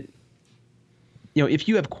 if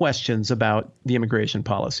you have questions about the immigration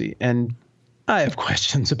policy, and I have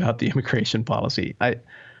questions about the immigration policy,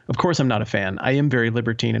 of course I'm not a fan. I am very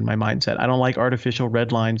libertine in my mindset. I don't like artificial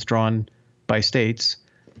red lines drawn by states.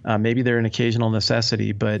 Maybe they're an occasional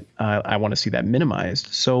necessity, but I want to see that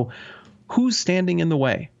minimized. So who's standing in the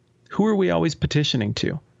way? Who are we always petitioning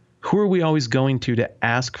to? Who are we always going to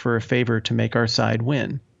ask for a favor to make our side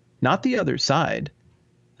win? Not the other side.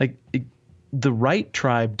 The right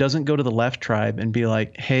tribe doesn't go to the left tribe and be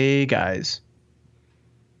like, hey, guys,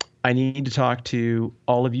 I need to talk to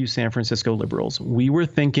all of you San Francisco liberals. We were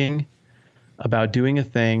thinking about doing a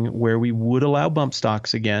thing where we would allow bump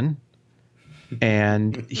stocks again.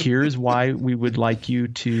 And here's why we would like you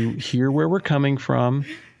to hear where we're coming from.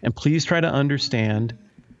 And please try to understand,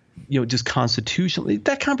 just constitutionally,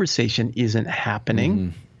 that conversation isn't happening.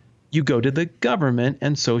 Mm-hmm. You go to the government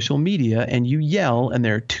and social media and you yell, and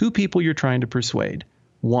there are two people you're trying to persuade.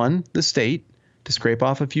 One, the state, to scrape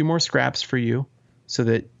off a few more scraps for you so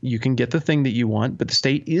that you can get the thing that you want, but the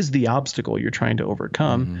state is the obstacle you're trying to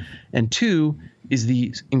overcome. Mm-hmm. And two is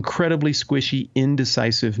the incredibly squishy,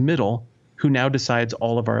 indecisive middle who now decides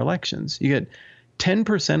all of our elections. You get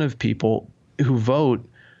 10% of people who vote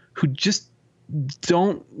who just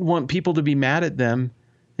don't want people to be mad at them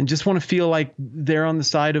and just want to feel like they're on the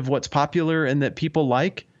side of what's popular and that people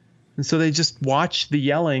like. And so they just watch the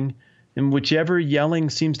yelling, and whichever yelling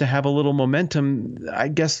seems to have a little momentum, I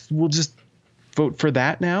guess we'll just vote for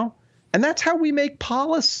that now. And that's how we make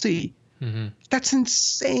policy. Mm-hmm. That's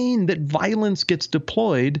insane that violence gets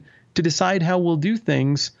deployed to decide how we'll do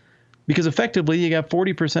things, because effectively you got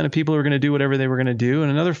 40% of people who are going to do whatever they were going to do, and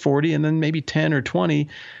another 40, and then maybe 10 or 20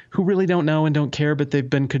 who really don't know and don't care, but they've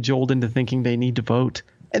been cajoled into thinking they need to vote.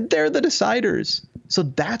 And they're the deciders. So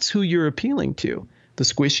that's who you're appealing to, the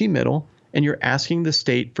squishy middle, and you're asking the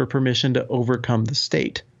state for permission to overcome the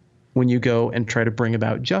state. when you go and try to bring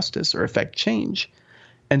about justice or affect change.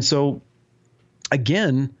 And so,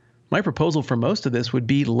 again, my proposal for most of this would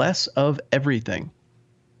be less of everything.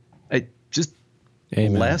 Just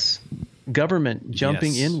Amen. Less government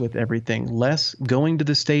jumping in with everything, less going to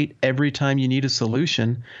the state every time you need a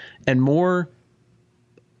solution, and more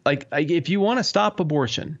like if you want to stop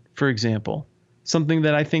abortion, for example, something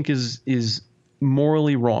that I think is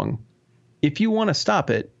morally wrong. If you want to stop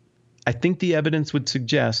it, I think the evidence would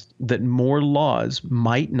suggest that more laws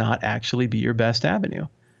might not actually be your best avenue.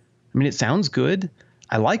 I mean, it sounds good.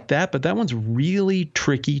 I like that, but that one's really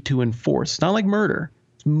tricky to enforce. It's not like murder.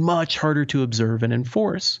 It's much harder to observe and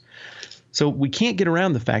enforce. So we can't get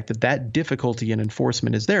around the fact that that difficulty in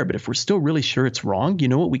enforcement is there. But if we're still really sure it's wrong, you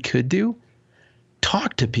know what we could do?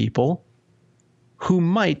 Talk to people who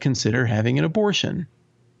might consider having an abortion.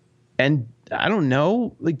 And I don't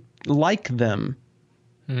know, like them.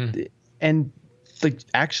 And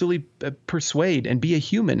actually persuade and be a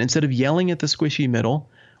human instead of yelling at the squishy middle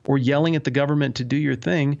or yelling at the government to do your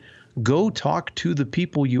thing. Go talk to the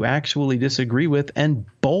people you actually disagree with and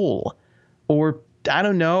bowl, or I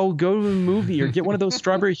don't know, go to a movie or get one of those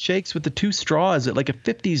strawberry shakes with the 2 straws at like a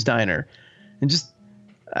 50s diner and just,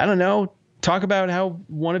 I don't know, talk about how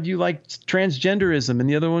one of you likes transgenderism and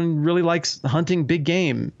the other one really likes hunting big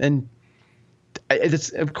game. And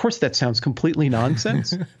of course that sounds completely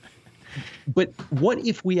nonsense. But what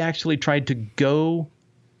if we actually tried to go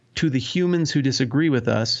to the humans who disagree with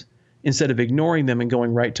us instead of ignoring them and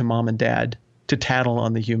going right to mom and dad to tattle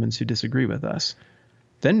on the humans who disagree with us?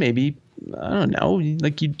 Then maybe, I don't know,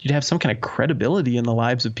 like you'd have some kind of credibility in the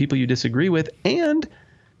lives of people you disagree with. And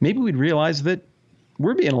maybe we'd realize that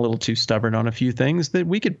we're being a little too stubborn on a few things that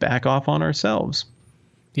we could back off on ourselves.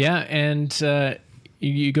 Yeah. And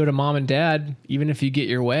you go to mom and dad, even if you get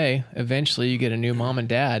your way, eventually you get a new mom and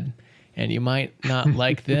dad. And you might not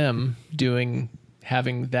like them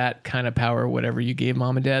having that kind of power, whatever you gave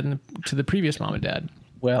mom and dad to the previous mom and dad.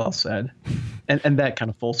 Well said. And that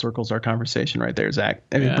kind of full circles our conversation right there, Zach.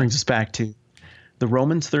 I mean, it brings us back to the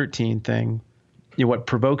Romans 13 thing. You know, what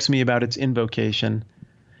provokes me about its invocation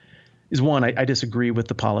is, one, I disagree with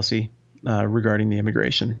the policy regarding the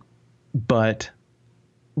immigration. But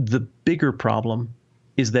the bigger problem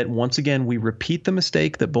is that once again, we repeat the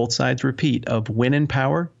mistake that both sides repeat of when in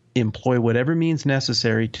power, employ whatever means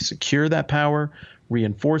necessary to secure that power,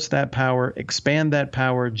 reinforce that power, expand that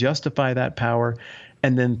power, justify that power,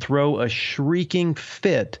 and then throw a shrieking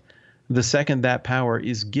fit the second that power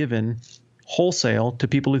is given wholesale to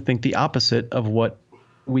people who think the opposite of what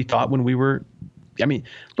we thought when we were. I mean,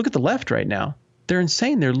 look at the left right now. They're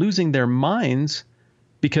insane. They're losing their minds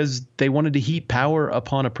because they wanted to heap power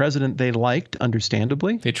upon a president they liked,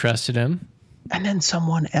 understandably. They trusted him. And then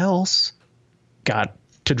someone else got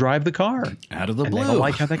to drive the car out of the blue. They don't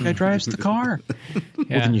like how that guy drives the car. Well,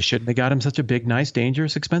 then you shouldn't have got him such a big, nice,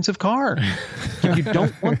 dangerous, expensive car.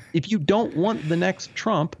 If you don't want the next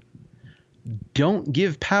Trump, don't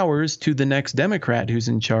give powers to the next Democrat who's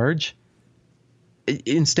in charge.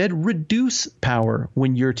 Instead, reduce power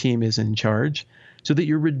when your team is in charge so that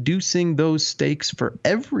you're reducing those stakes for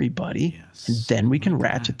everybody. Yes. And then we can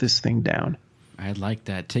ratchet this thing down. I like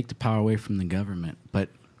that. Take the power away from the government. But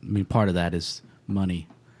I mean, part of that is money.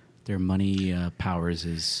 Their money powers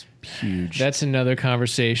is huge. That's another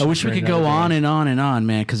conversation. I wish we could go on and on and on,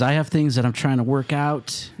 man, because I have things that I'm trying to work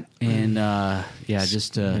out. And I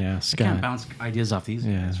can't bounce ideas off these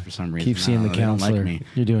guys for some reason. Keep seeing the counselor. Like me.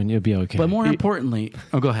 You'll be okay. But more importantly,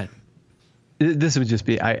 go ahead. This would just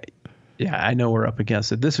be, I know we're up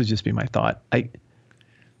against it. This would just be my thought. I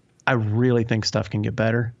really think stuff can get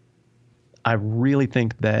better. I really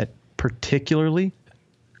think that particularly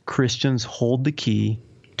Christians hold the key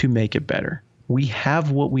to make it better. We have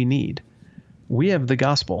what we need. We have the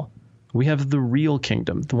gospel. We have the real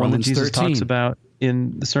kingdom, the one that Jesus 13. Talks about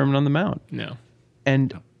in the Sermon on the Mount. No.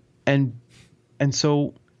 And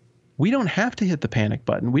so we don't have to hit the panic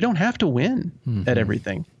button. We don't have to win at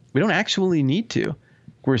everything. We don't actually need to.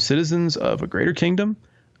 We're citizens of a greater kingdom,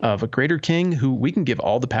 of a greater king who we can give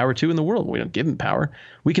all the power to in the world. We don't give him power.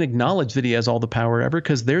 We can acknowledge that he has all the power ever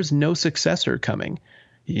because there's no successor coming.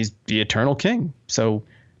 He's the eternal king. So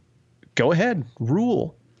go ahead,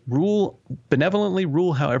 rule benevolently,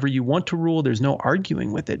 rule however you want to rule. There's no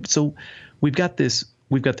arguing with it. So we've got this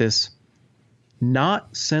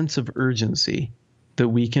not sense of urgency that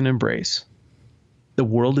we can embrace. The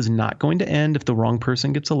world is not going to end if the wrong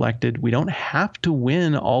person gets elected. We don't have to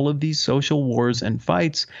win all of these social wars and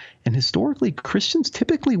fights. And historically, Christians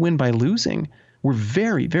typically win by losing. We're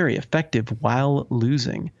very, very effective while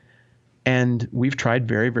losing. And we've tried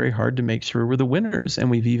very, very hard to make sure we're the winners. And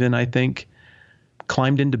we've even, I think,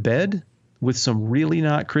 climbed into bed with some really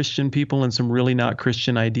not Christian people and some really not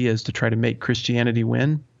Christian ideas to try to make Christianity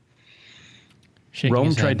win.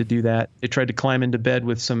 Rome tried to do that. They tried to climb into bed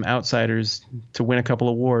with some outsiders to win a couple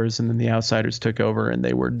of wars, and then the outsiders took over and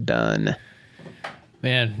they were done.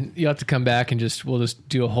 Man, you have to come back and we'll just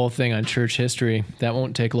do a whole thing on church history. That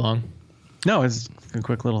won't take long. No, it's a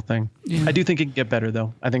quick little thing. Yeah. I do think it can get better,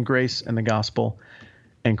 though. I think grace and the gospel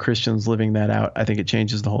and Christians living that out, I think it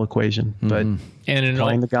changes the whole equation. Mm-hmm. But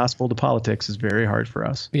applying the gospel to politics is very hard for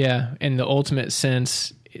us. Yeah, in the ultimate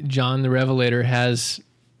sense, John the Revelator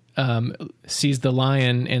sees the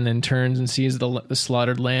lion and then turns and sees the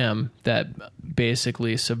slaughtered lamb that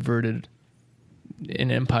basically subverted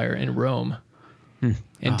an empire in Rome.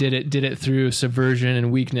 And did it through subversion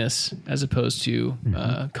and weakness as opposed to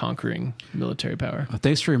conquering military power.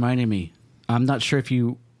 Thanks for reminding me. I'm not sure if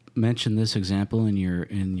you mentioned this example in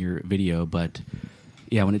your video, but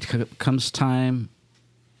yeah, when it comes time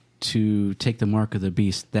to take the mark of the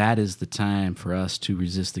beast, that is the time for us to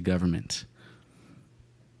resist the government.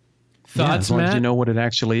 Thoughts, as long Matt? as you know what it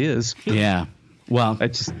actually is. Yeah. Well,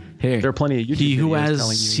 there are plenty of YouTube videos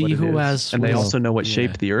telling you what it is, and they also know what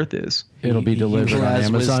shape the earth is. It'll be delivered on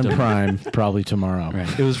Amazon Prime probably tomorrow.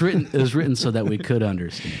 Right. It was written so that we could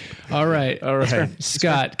understand. All right.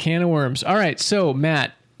 Scott, can of worms. All right. So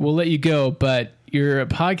Matt, we'll let you go, but your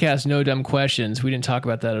podcast, No Dumb Questions, we didn't talk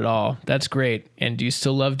about that at all. That's great. And do you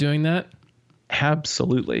still love doing that?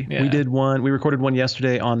 Absolutely. Yeah. We recorded one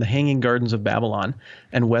yesterday on the Hanging Gardens of Babylon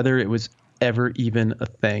and whether it was ever even a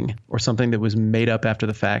thing or something that was made up after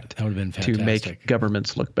the fact that would have been fantastic. To make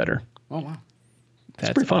governments look better. Oh, wow.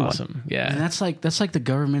 That's pretty fun awesome. One. Yeah. And that's like the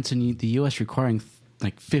governments in the U.S. requiring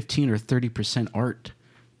like 15 or 30% art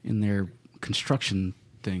in their construction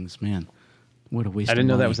things. Man, what a waste of money. I didn't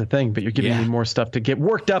know that was a thing, but you're giving me more stuff to get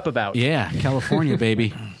worked up about. Yeah, California,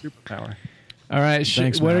 baby. Superpower. All right.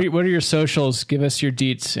 Thanks, what are your socials? Give us your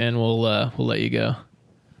deets, and we'll let you go.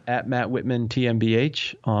 At Matt Whitman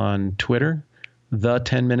TMBH on Twitter,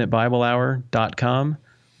 the10minutebiblehour.com,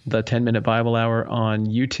 the 10 Minute Bible Hour on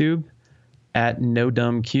YouTube, at No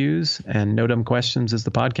Dumb Q's, and No Dumb Questions is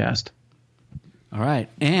the podcast. All right.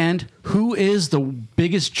 And who is the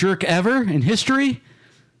biggest jerk ever in history?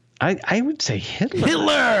 I would say Hitler.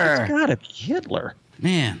 Hitler! It's got to be Hitler.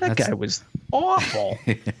 Man, that guy was awful.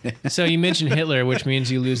 So you mentioned Hitler, which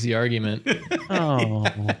means you lose the argument. Oh.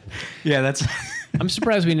 Yeah, that's... I'm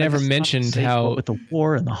surprised we never mentioned how... With the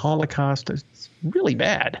war and the Holocaust, it's really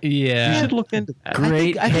bad. Yeah. You should look into that.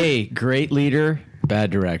 Great leader,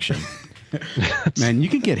 bad direction. Man, you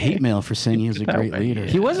could get hate mail for saying he was a great leader.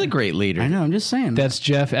 He was a great leader. I know, I'm just saying. That's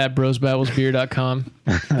Jeff at brosbiblesbeer.com.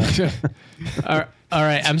 All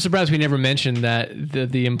right, I'm surprised we never mentioned that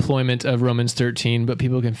the employment of Romans 13, but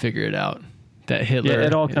people can figure it out. That Hitler... Yeah,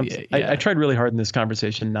 it all comes... I tried really hard in this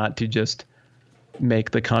conversation not to just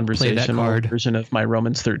make the conversational version of my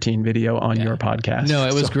Romans 13 video on your podcast. No,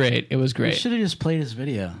 it was great. It was great. You should have just played his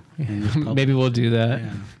video. Maybe we'll do that.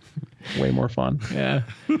 Yeah. Way more fun. Yeah.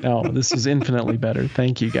 No, this is infinitely better.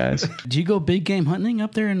 Thank you, guys. Do you go big game hunting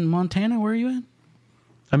up there in Montana? Where are you at?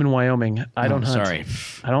 I'm in Wyoming. I don't hunt. Sorry.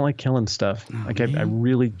 I don't like killing stuff. I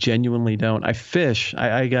really genuinely don't. I fish.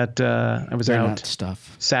 I was out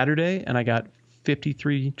stuff Saturday and I got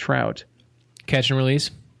 53 trout. Catch and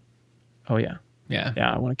release? Oh, yeah. Yeah.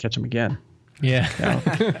 Yeah, I want to catch them again. Yeah.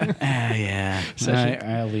 Yeah.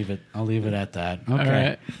 I'll leave it. I'll leave it at that. Okay. All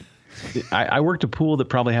right. I worked a pool that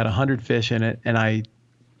probably had 100 fish in it, and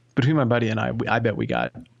between my buddy and I bet we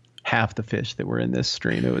got half the fish that were in this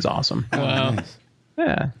stream. It was awesome. Wow. Nice.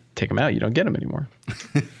 Yeah. Take them out. You don't get them anymore.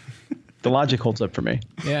 The logic holds up for me.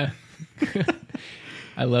 Yeah.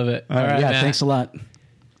 I love it. All right. Yeah. Matt. Thanks a lot.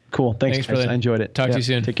 Cool. Thanks guys. I enjoyed it. Talk to you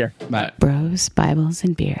soon. Take care. Bye. Bros, Bibles,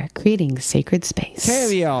 and beer, creating sacred space.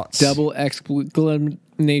 Caveats. Double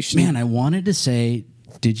exclamation. Man, I wanted to say,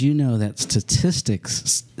 did you know that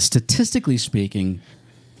statistically speaking,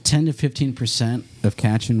 10 to 15% of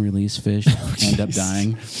catch and release fish end up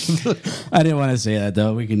dying? I didn't want to say that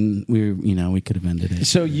though. We could have ended it.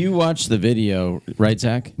 So you watched the video, right,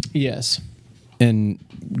 Zach? Yes. And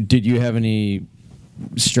did you have any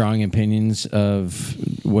strong opinions of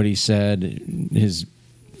what he said,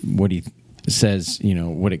 what he says,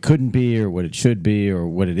 what it couldn't be or what it should be or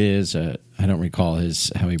what it is? I don't recall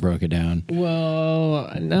how he broke it down.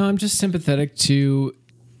 Well, no, I'm just sympathetic to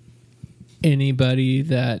anybody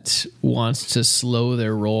that wants to slow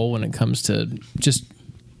their roll when it comes to just,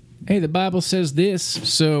 hey, the Bible says this,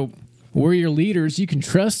 so we're your leaders. You can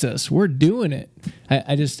trust us. We're doing it.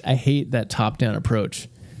 I hate that top-down approach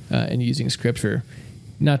in using Scripture.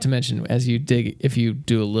 Not to mention, as you dig, if you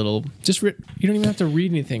do a little, you don't even have to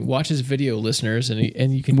read anything. Watch his video, listeners, and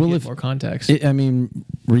you can get more context.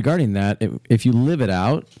 Regarding that, if you live it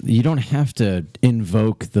out, you don't have to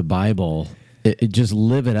invoke the Bible. Just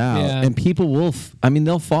live it out, and people will.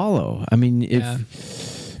 They'll follow.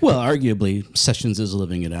 Well, arguably, Sessions is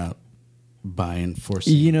living it out by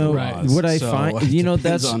enforcing. Laws. What I find.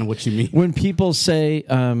 That's on what you mean. When people say,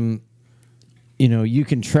 you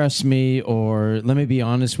can trust me, or let me be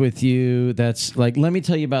honest with you. That's like, let me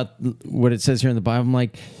tell you about what it says here in the Bible. I'm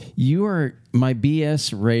like, you are my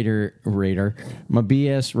BS radar. My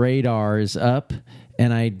BS radar is up,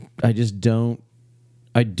 and I just don't.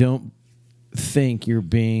 I don't think you're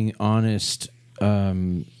being honest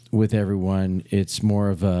with everyone. It's more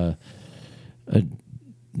of a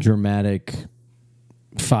dramatic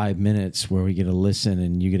 5 minutes where we get to listen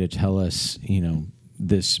and you get to tell us,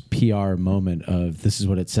 this PR moment of this is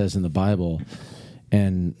what it says in the Bible.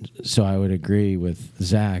 And so I would agree with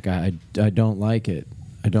Zach. I don't like it.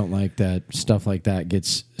 I don't like that stuff like that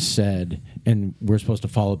gets said and we're supposed to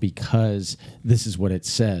follow because this is what it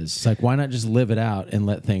says. It's like, why not just live it out and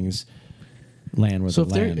let things land with the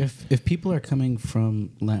land? So if people are coming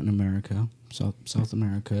from Latin America, South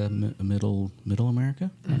America, Middle America,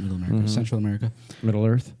 not Middle America, Central America, Middle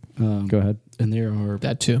Earth. Go ahead. And there are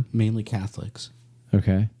that too mainly Catholics.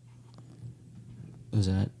 Okay. Is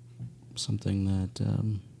that something that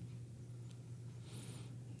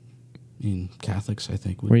Catholics? I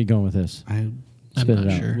think. Where are you going with this? I'm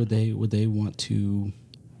not sure. Would they want to?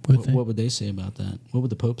 What would they say about that? What would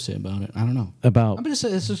the Pope say about it? I don't know. I'm going to say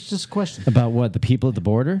it's just a question. About what? The people at the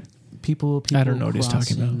border? People I don't know what he's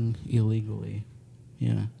talking about. Illegally.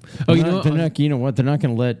 Yeah. Oh, they're not. You know what? They're not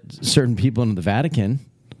going to let certain people into the Vatican.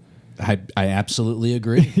 I absolutely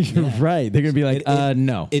agree. You're right. They're going to be like,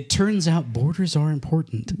 no. It turns out borders are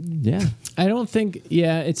important. Yeah. I don't think.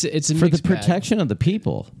 Yeah, it's a for the protection of the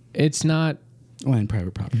people. It's not. Well, and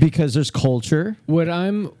private property. Because there's culture. What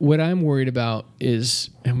I'm worried about is,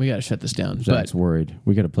 and we got to shut this down. Zach's worried.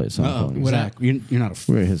 We got to play something. Zach, you're not.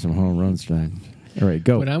 We're going to hit some home runs tonight. All right,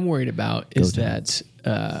 go. What I'm worried about is that,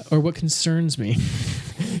 or what concerns me,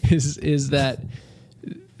 is that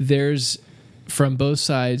there's, from both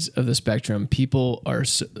sides of the spectrum, people are,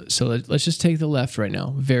 so let's just take the left right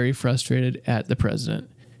now, very frustrated at the president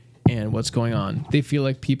and what's going on. They feel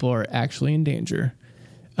like people are actually in danger.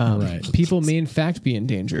 Right. People may in fact be in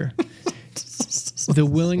danger. The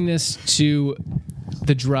willingness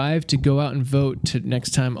the drive to go out and vote to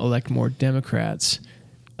next time elect more Democrats.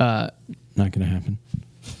 Not going to happen.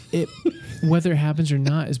 Whether it happens or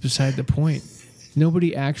not is beside the point.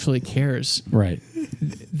 Nobody actually cares. Right.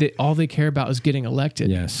 All they care about is getting elected.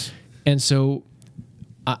 Yes. And so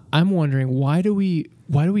I'm wondering, why do we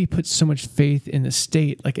put so much faith in the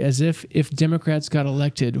state? Like, as if Democrats got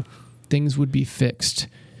elected, things would be fixed.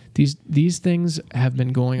 These things have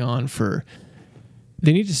been going on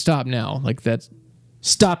they need to stop now. Like, that's...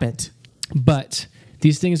 Stop it. But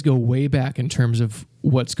these things go way back in terms of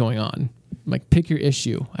what's going on. Like, pick your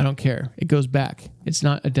issue. I don't care. It goes back. It's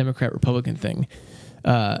not a Democrat-Republican thing.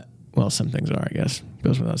 Well, some things are, I guess.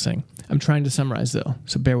 Goes without saying. I'm trying to summarize, though,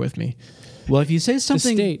 so bear with me. Well, if you say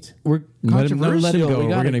something... The state. We're controversial. Let him go.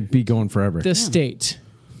 We're going to be going forever. The state.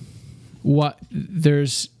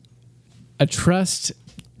 There's a trust,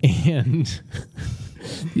 and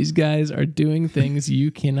these guys are doing things you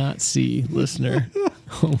cannot see, listener.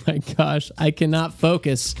 Oh, my gosh. I cannot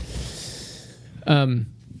focus.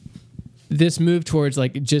 This move towards,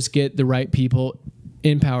 like, just get the right people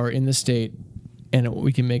in power in the state and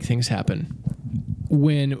we can make things happen.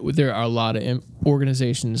 When there are a lot of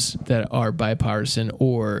organizations that are bipartisan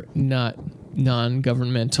or not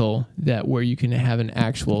non-governmental, where you can have an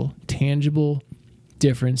actual tangible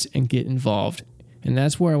difference and get involved. And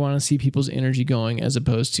that's where I want to see people's energy going, as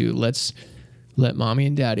opposed to let's get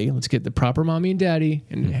the proper mommy and daddy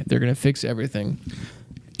and they're going to fix everything.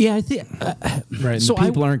 Yeah, I think right. So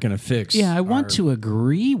people aren't going to fix. Yeah, I want to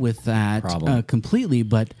agree with that completely,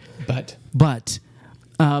 but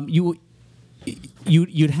you'd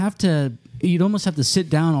almost have to sit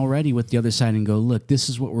down already with the other side and go, look, this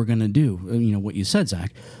is what we're going to do. You know what you said,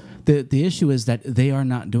 Zach. The issue is that they are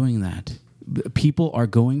not doing that. People are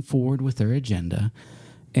going forward with their agenda.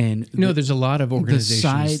 And there's a lot of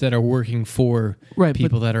organizations that are working for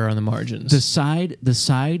people that are on the margins. The side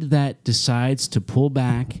that decides to pull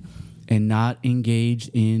back and not engage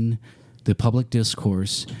in the public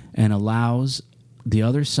discourse and allows the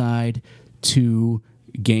other side to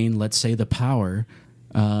gain, let's say, the power,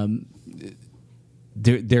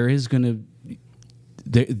 there is going to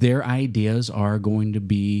their ideas are going to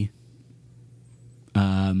be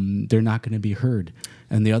they're not going to be heard.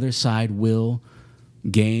 and the other side will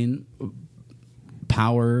gain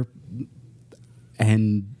power,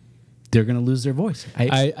 and they're going to lose their voice.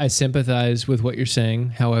 I sympathize with what you're saying.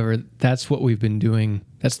 However, that's what we've been doing.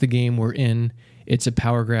 That's the game we're in. It's a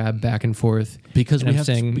power grab back and forth. Because we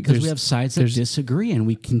have sides that disagree, and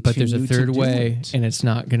we continue. But there's a third way, and it's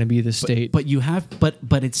not going to be the state. But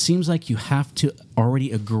it seems like you have to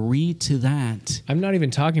already agree to that. I'm not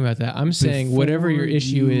even talking about that. I'm saying whatever your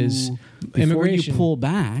issue is, immigration. Before you pull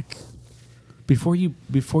back, before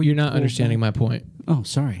you're not understanding my point. Oh,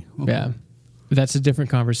 sorry. Okay. Yeah. That's a different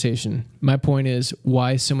conversation. My point is,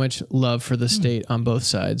 why so much love for the state on both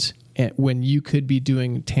sides when you could be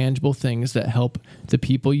doing tangible things that help the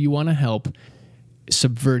people you want to help,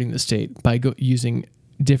 subverting the state by using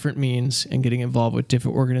different means and getting involved with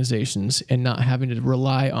different organizations and not having to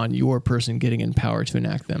rely on your person getting in power to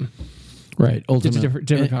enact them. Right. It's a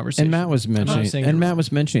different conversation. And Matt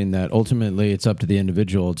was mentioning that ultimately it's up to the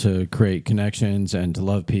individual to create connections and to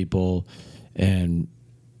love people and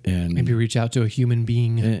maybe reach out to a human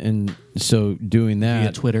being. And so doing that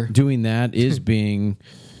via Twitter. Doing that is being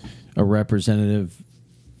a representative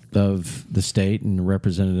of the state and a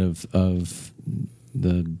representative of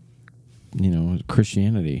the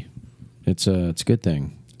Christianity. It's a good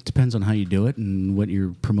thing. Depends on how you do it and what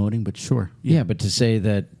you're promoting, but sure. Yeah, but to say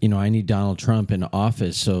that, I need Donald Trump in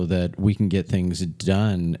office so that we can get things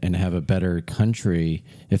done and have a better country,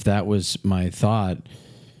 if that was my thought,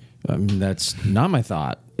 that's not my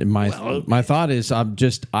thought. My thought is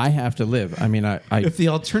I have to live. I mean, if the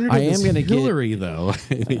alternative is Hillary, though,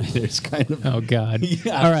 there's kind of oh god.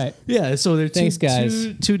 Yeah. All right. Yeah. So there's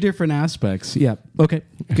two different aspects. Yeah. Okay.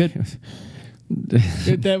 Good.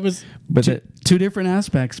 That was two different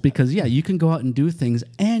aspects because you can go out and do things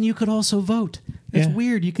and you could also vote. It's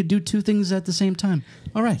weird. You could do two things at the same time.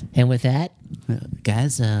 All right. And with that,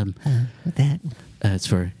 guys, with that, it's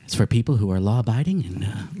for people who are law abiding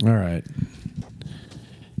and. All right.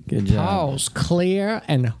 Good job. Pause, clear,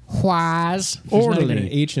 and wise. Orderly. There's not even an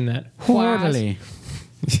H in that. Orderly.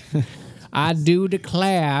 I do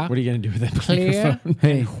declare. What are you going to do with that clear microphone?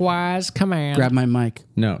 and wise command. Grab my mic.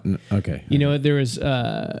 No. Okay. You know, there was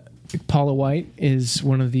Paula White is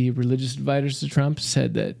one of the religious advisors to Trump,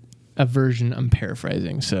 said that a version, I'm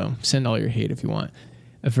paraphrasing, so send all your hate if you want,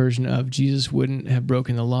 a version of Jesus wouldn't have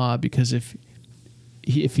broken the law because if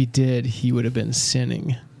he did, he would have been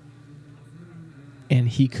sinning. And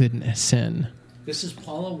he couldn't sin. This is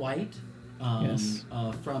Paula White, yes.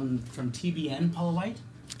 From TBN. Paula White.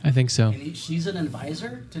 I think so. And she's an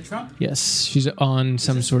advisor to Trump. Yes, she's on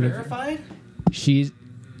some is this sort verified? of.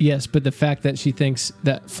 Yes, but the fact that she thinks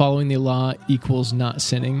that following the law equals not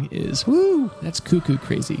sinning is that's cuckoo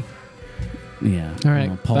crazy. Yeah. All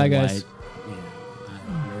right. Bye, guys.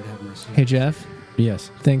 Lord have mercy. Hey, Jeff. Yes.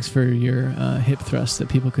 Thanks for your hip thrust that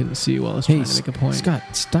people couldn't see while I was trying to make a point. Scott,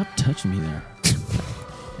 stop touching me there.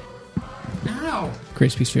 Ow!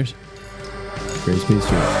 Grace, peace, cheers. Grace, peace,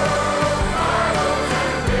 cheers.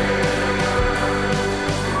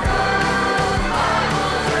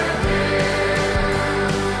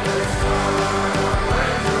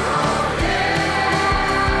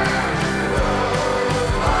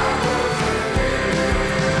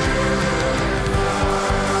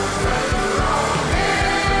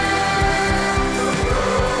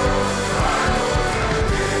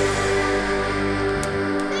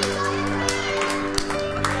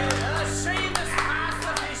 Shameless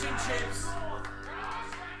pasta fish and chips.